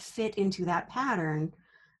things that fit into that pattern,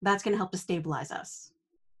 that's going to help to stabilize us.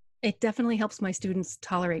 It definitely helps my students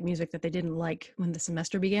tolerate music that they didn't like when the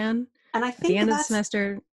semester began. And I At the think end of the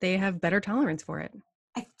semester, they have better tolerance for it.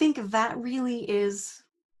 I think that really is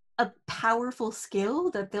a powerful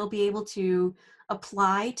skill that they'll be able to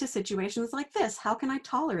apply to situations like this. How can I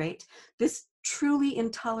tolerate this truly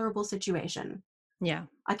intolerable situation? Yeah.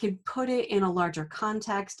 I can put it in a larger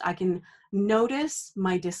context. I can notice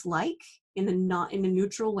my dislike in a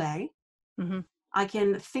neutral way. Mm-hmm. I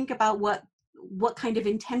can think about what kind of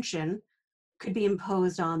intention could be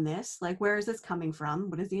imposed on this. Like, where is this coming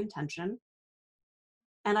from? What is the intention?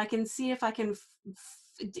 And I can see if I can,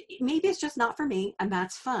 maybe it's just not for me, and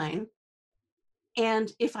that's fine.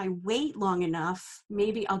 And if I wait long enough,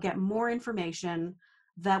 maybe I'll get more information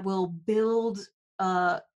that will build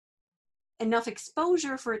enough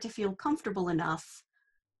exposure for it to feel comfortable enough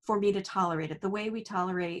for me to tolerate it, the way we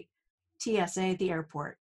tolerate TSA at the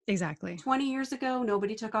airport. Exactly. 20 years ago,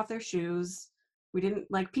 nobody took off their shoes. We didn't,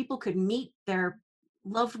 like, people could meet their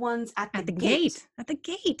loved ones at the At the gate. gate. At the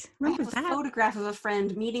gate. I Remember have a that? photograph of a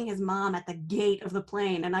friend meeting his mom at the gate of the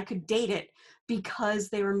plane, and I could date it because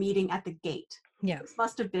they were meeting at the gate. Yeah. This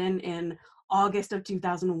must have been in August of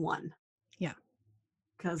 2001. Yeah.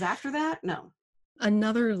 Because after that, no.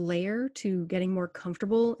 Another layer to getting more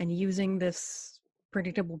comfortable and using this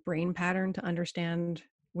predictable brain pattern to understand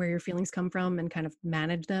where your feelings come from and kind of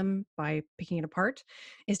manage them by picking it apart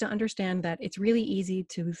is to understand that it's really easy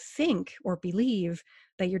to think or believe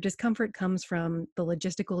that your discomfort comes from the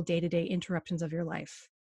logistical day-to-day interruptions of your life.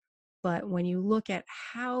 But when you look at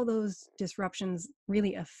how those disruptions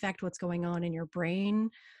really affect what's going on in your brain,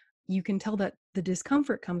 you can tell that the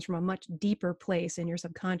discomfort comes from a much deeper place in your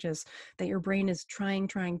subconscious, that your brain is trying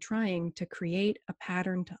to create a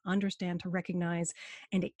pattern, to understand, to recognize,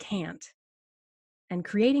 and it can't. And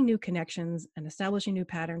creating new connections and establishing new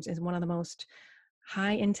patterns is one of the most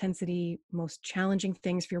high intensity, most challenging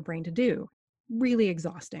things for your brain to do. Really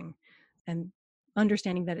exhausting. And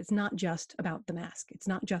understanding that it's not just about the mask. It's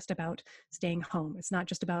not just about staying home. It's not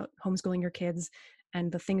just about homeschooling your kids and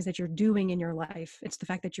the things that you're doing in your life. It's the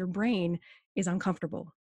fact that your brain is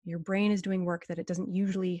uncomfortable. Your brain is doing work that it doesn't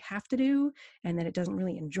usually have to do and that it doesn't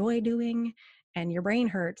really enjoy doing. And your brain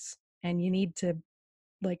hurts and you need to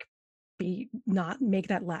like be not make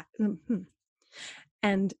that laugh.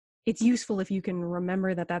 And it's useful if you can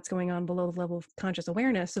remember that that's going on below the level of conscious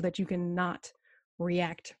awareness so that you can not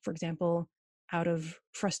react, for example, out of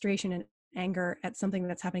frustration and anger at something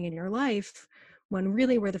that's happening in your life when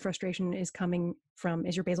really where the frustration is coming from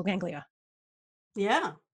is your basal ganglia.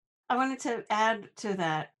 Yeah. I wanted to add to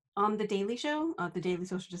that on the Daily Show, the Daily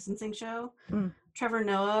Social Distancing Show. Mm. Trevor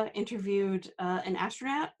Noah interviewed an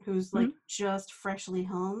astronaut who's like just freshly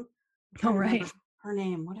home. I'm trying Oh, to right. remember her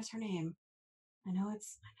name. What is her name? I know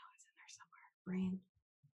it's in there somewhere. Brain.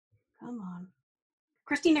 Come on.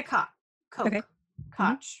 Christina Okay.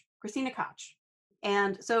 Koch. Christina Koch.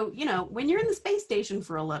 And so, when you're in the space station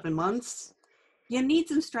for 11 months, you need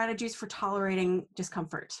some strategies for tolerating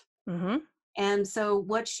discomfort. Mm-hmm. And so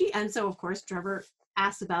of course, Trevor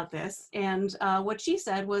asked about this. And what she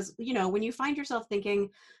said was, when you find yourself thinking,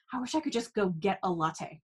 I wish I could just go get a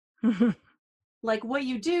latte. Like what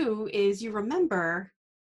you do is you remember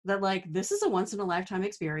that like, this is a once in a lifetime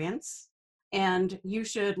experience. And you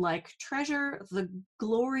should like treasure the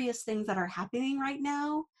glorious things that are happening right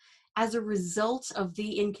now as a result of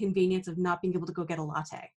the inconvenience of not being able to go get a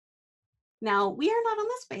latte. Now, we are not on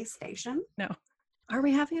the space station. No. Are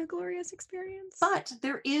we having a glorious experience? But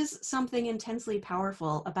there is something intensely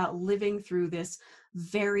powerful about living through this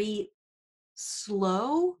very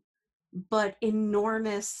slow but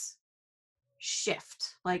enormous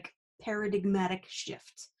shift, like paradigmatic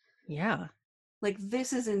shift. Yeah. Like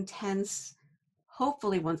this is intense.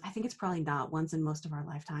 Hopefully I think it's probably not once in most of our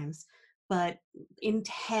lifetimes, but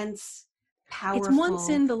intense, powerful. It's once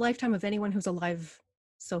in the lifetime of anyone who's alive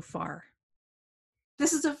so far.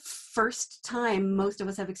 This is a first time most of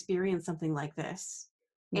us have experienced something like this.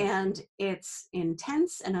 Yeah. And it's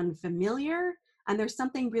intense and unfamiliar. And there's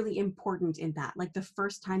something really important in that. Like the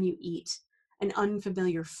first time you eat an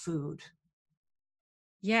unfamiliar food.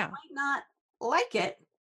 Yeah. You might not like it,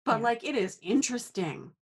 but like it is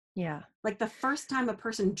interesting. Yeah. Like the first time a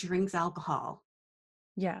person drinks alcohol.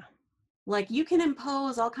 Yeah. Like you can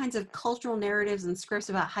impose all kinds of cultural narratives and scripts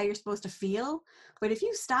about how you're supposed to feel. But if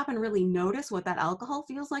you stop and really notice what that alcohol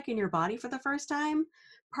feels like in your body for the first time,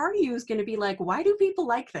 part of you is going to be like, why do people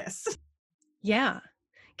like this? Yeah.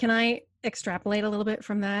 Can I extrapolate a little bit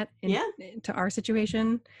from that to our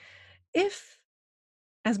situation? If,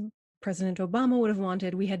 as President Obama would have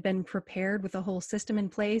wanted, we had been prepared with a whole system in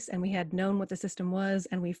place and we had known what the system was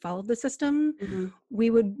and we followed the system, we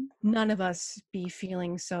would none of us be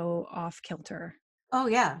feeling so off kilter. Oh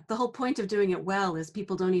yeah. The whole point of doing it well is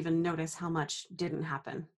people don't even notice how much didn't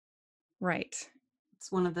happen. Right.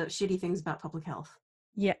 It's one of the shitty things about public health.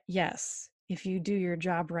 Yeah. Yes. If you do your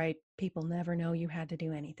job right, people never know you had to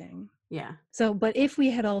do anything. Yeah. So, but if we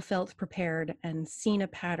had all felt prepared and seen a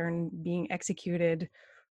pattern being executed,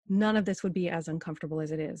 none of this would be as uncomfortable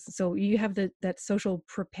as it is. So you have that social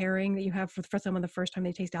preparing that you have for someone the first time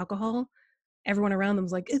they taste alcohol. Everyone around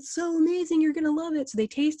them's like, it's so amazing, you're gonna love it. So they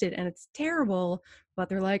taste it and it's terrible, but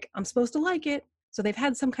they're like, I'm supposed to like it. So they've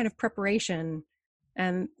had some kind of preparation,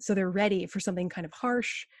 and so they're ready for something kind of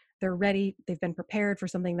harsh. They're ready, they've been prepared for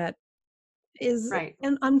something that is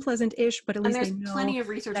an unpleasant-ish, but at least there's they know plenty of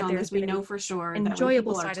research on this. We know for sure that when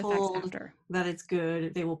people are told that it's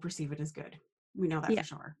good, they will perceive it as good. We know that for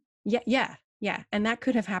sure. Yeah. And that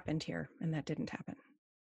could have happened here, and that didn't happen.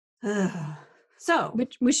 So,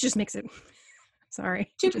 which just makes it,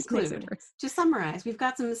 sorry, to just makes it conclude, worse. to summarize, we've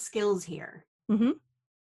got some skills here. Mm-hmm.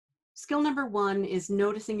 Skill number 1 is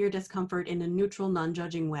noticing your discomfort in a neutral,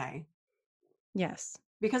 non-judging way. Yes.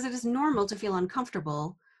 Because it is normal to feel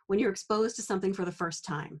uncomfortable when you're exposed to something for the first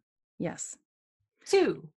time. Yes.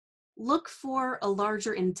 2, look for a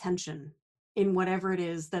larger intention in whatever it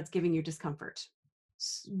is that's giving you discomfort,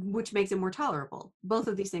 which makes it more tolerable. Both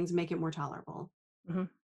of these things make it more tolerable. Mm-hmm.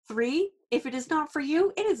 3, if it is not for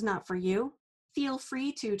you, it is not for you. Feel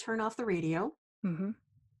free to turn off the radio, Mm-hmm.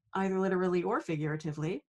 either literally or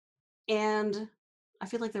figuratively. And I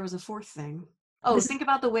feel like there was a fourth thing. Oh, think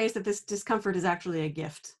about the ways that this discomfort is actually a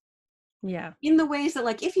gift. Yeah. In the ways that,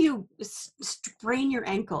 like, if you sprain your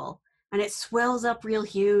ankle and it swells up real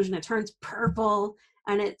huge and it turns purple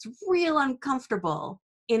and it's real uncomfortable,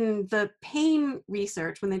 in the pain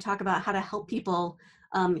research, when they talk about how to help people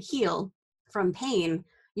heal from pain,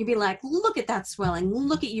 you'd be like, look at that swelling.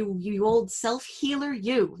 Look at you, you old self-healer,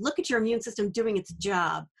 you. Look at your immune system doing its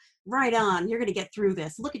job. Right on. You're going to get through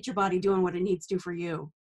this. Look at your body doing what it needs to for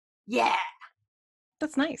you. Yeah.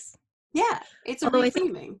 That's nice. Yeah. It's a Although I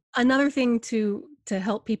think reframing. another thing to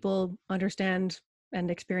help people understand and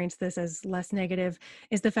experience this as less negative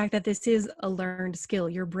is the fact that this is a learned skill.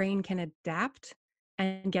 Your brain can adapt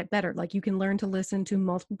and get better. Like, you can learn to listen to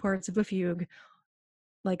multiple parts of a fugue,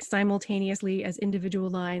 like, simultaneously as individual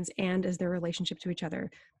lines and as their relationship to each other.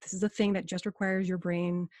 This is a thing that just requires your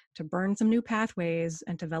brain to burn some new pathways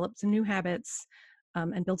and develop some new habits,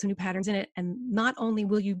 and build some new patterns in it. And not only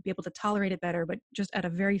will you be able to tolerate it better, but just at a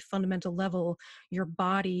very fundamental level, your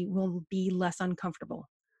body will be less uncomfortable.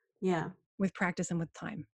 Yeah. With practice and with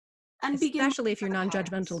time, And begin especially if for you're the non-judgmental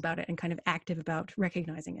patterns. about it and kind of active about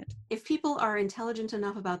recognizing it. If people are intelligent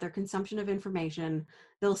enough about their consumption of information,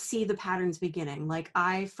 they'll see the patterns beginning. Like,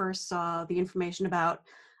 I first saw the information about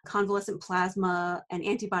convalescent plasma and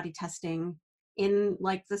antibody testing in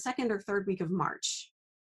like the second or third week of March.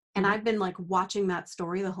 And Mm-hmm. I've been like watching that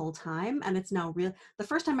story the whole time. And it's now real. The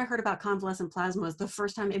first time I heard about convalescent plasma was the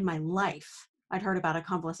first time in my life I'd heard about a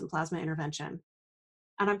convalescent plasma intervention.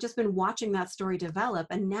 And I've just been watching that story develop.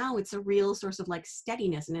 And now it's a real source of like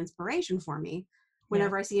steadiness and inspiration for me Yeah.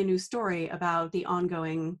 whenever I see a new story about the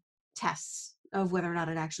ongoing tests of whether or not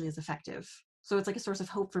it actually is effective. So it's like a source of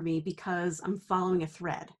hope for me because I'm following a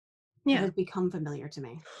thread that Yeah. has become familiar to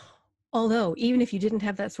me. Although, even if you didn't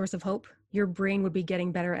have that source of hope, your brain would be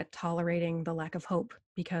getting better at tolerating the lack of hope,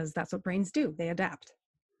 because that's what brains do. They adapt.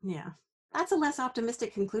 Yeah. That's a less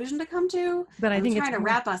optimistic conclusion to come to. But I I'm think it's trying to more,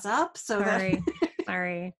 wrap us up so sorry, that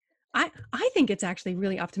sorry. I think it's actually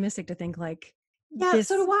really optimistic to think like yeah, this.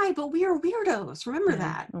 so do I, but we are weirdos. Remember Yeah.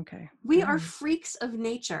 that. Okay. We are freaks of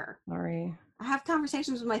nature. Sorry. I have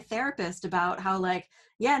conversations with my therapist about how, like,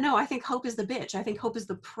 yeah, no, I think hope is the bitch. I think hope is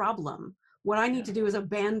the problem. What I need to do is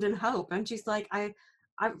abandon hope. And she's like, I,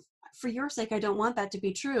 for your sake, I don't want that to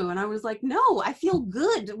be true. And I was like, no, I feel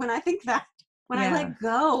good when I think that, when I let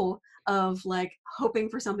go of like hoping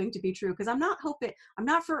for something to be true. Cause I'm not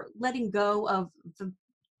for letting go of the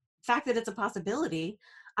fact that it's a possibility.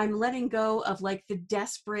 I'm letting go of like the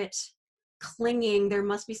desperate clinging, there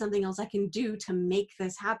must be something else I can do to make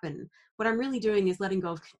this happen. What I'm really doing is letting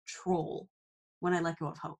go of control when I let go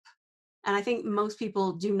of hope. And I think most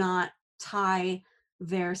people do not tie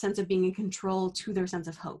their sense of being in control to their sense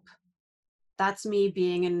of hope. That's me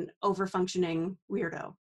being an overfunctioning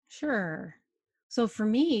weirdo. Sure. So for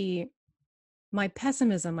me, my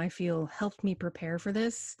pessimism, I feel, helped me prepare for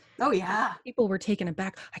this. Oh, yeah. People were taken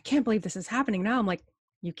aback. I can't believe this is happening now. I'm like,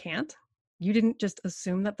 you can't? You didn't just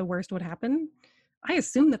assume that the worst would happen? I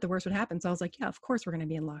assumed that the worst would happen. So I was like, yeah, of course we're going to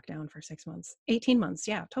be in lockdown for 6 months, 18 months.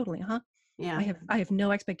 Yeah, totally. Huh? Yeah. I have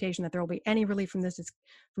no expectation that there will be any relief from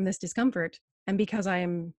this discomfort. And because I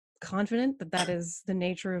am confident that that is the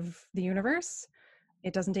nature of the universe,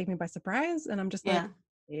 it doesn't take me by surprise. And I'm just like,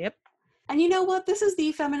 yep. And you know what? This is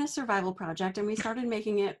the Feminist Survival Project, and we started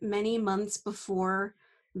making it many months before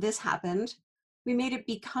this happened. We made it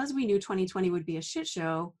because we knew 2020 would be a shit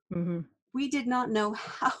show. Mm-hmm. We did not know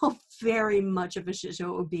how very much of a shit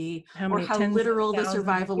show it would be, or how tens literal of the thousands of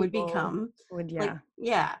survival would people become. would, Like,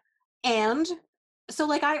 yeah. And so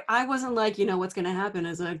like I wasn't like, you know, what's going to happen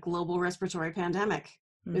is a global respiratory pandemic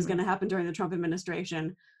is going to happen during the Trump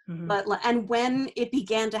administration. Mm-hmm. But and when it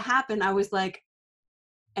began to happen, I was like,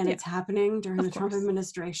 and it's happening during the Trump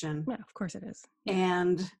administration. Yeah, of course it is. Yeah.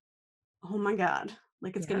 And oh my God,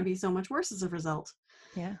 like it's going to be so much worse as a result.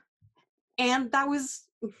 Yeah. And that was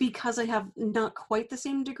because I have not quite the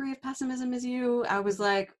same degree of pessimism as you. I was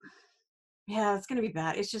like, yeah, it's going to be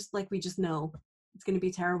bad. It's just like, we just know it's going to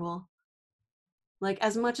be terrible. Like,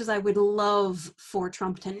 as much as I would love for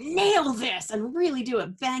Trump to nail this and really do a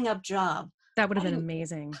bang up job. That would have been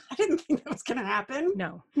amazing. I didn't think that was going to happen.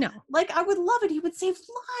 No. Like, I would love it. He would save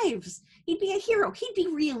lives. He'd be a hero. He'd be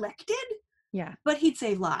reelected. Yeah. But he'd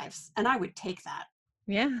save lives. And I would take that.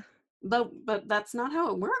 Yeah. But that's not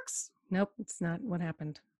how it works. Nope, it's not what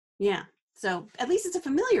happened. Yeah. So at least it's a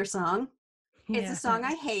familiar song. It's Yeah. a song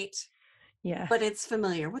I hate. Yeah. But it's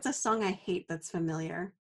familiar. What's a song I hate that's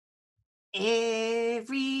familiar?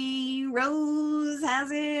 Every rose has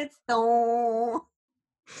its thorn.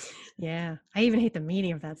 Yeah. I even hate the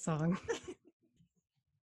meaning of that song.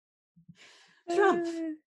 Trump,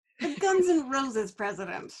 the Guns N' Roses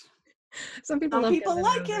president. Some people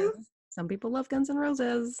like him. Some people love Guns N'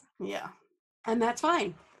 Roses. Yeah. And that's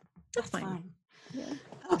fine. That's fine. Yeah.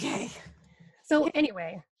 Okay. So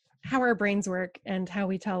anyway, how our brains work and how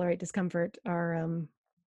we tolerate discomfort are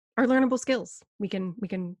learnable skills. We can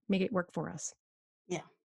make it work for us. Yeah.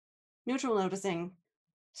 Neutral noticing.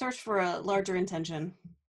 Search for a larger intention.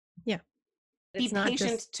 Yeah. Be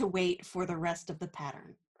patient to wait for the rest of the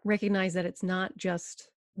pattern. Recognize that it's not just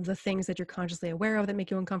the things that you're consciously aware of that make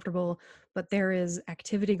you uncomfortable, but there is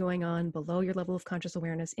activity going on below your level of conscious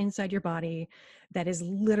awareness inside your body that is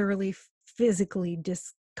literally physically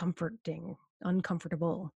discomforting,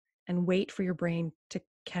 uncomfortable, and wait for your brain to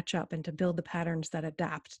catch up and to build the patterns that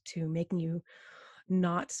adapt to making you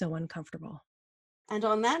not so uncomfortable. And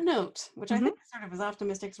on that note, which I think is sort of as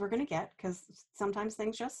optimistic as we're going to get, because sometimes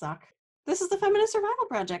things just suck, this is the Feminist Survival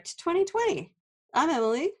Project 2020. I'm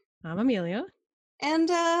Emily. I'm Amelia. And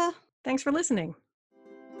thanks for listening.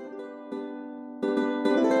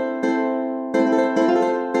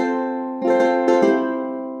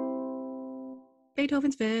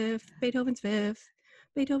 Beethoven's Fifth, Beethoven's Fifth,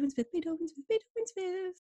 Beethoven's Fifth, Beethoven's Fifth, Beethoven's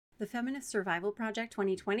Fifth. The Feminist Survival Project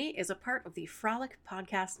 2020 is a part of the Frolic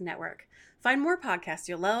Podcast Network. Find more podcasts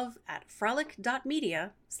you'll love at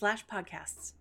frolic.media/podcasts.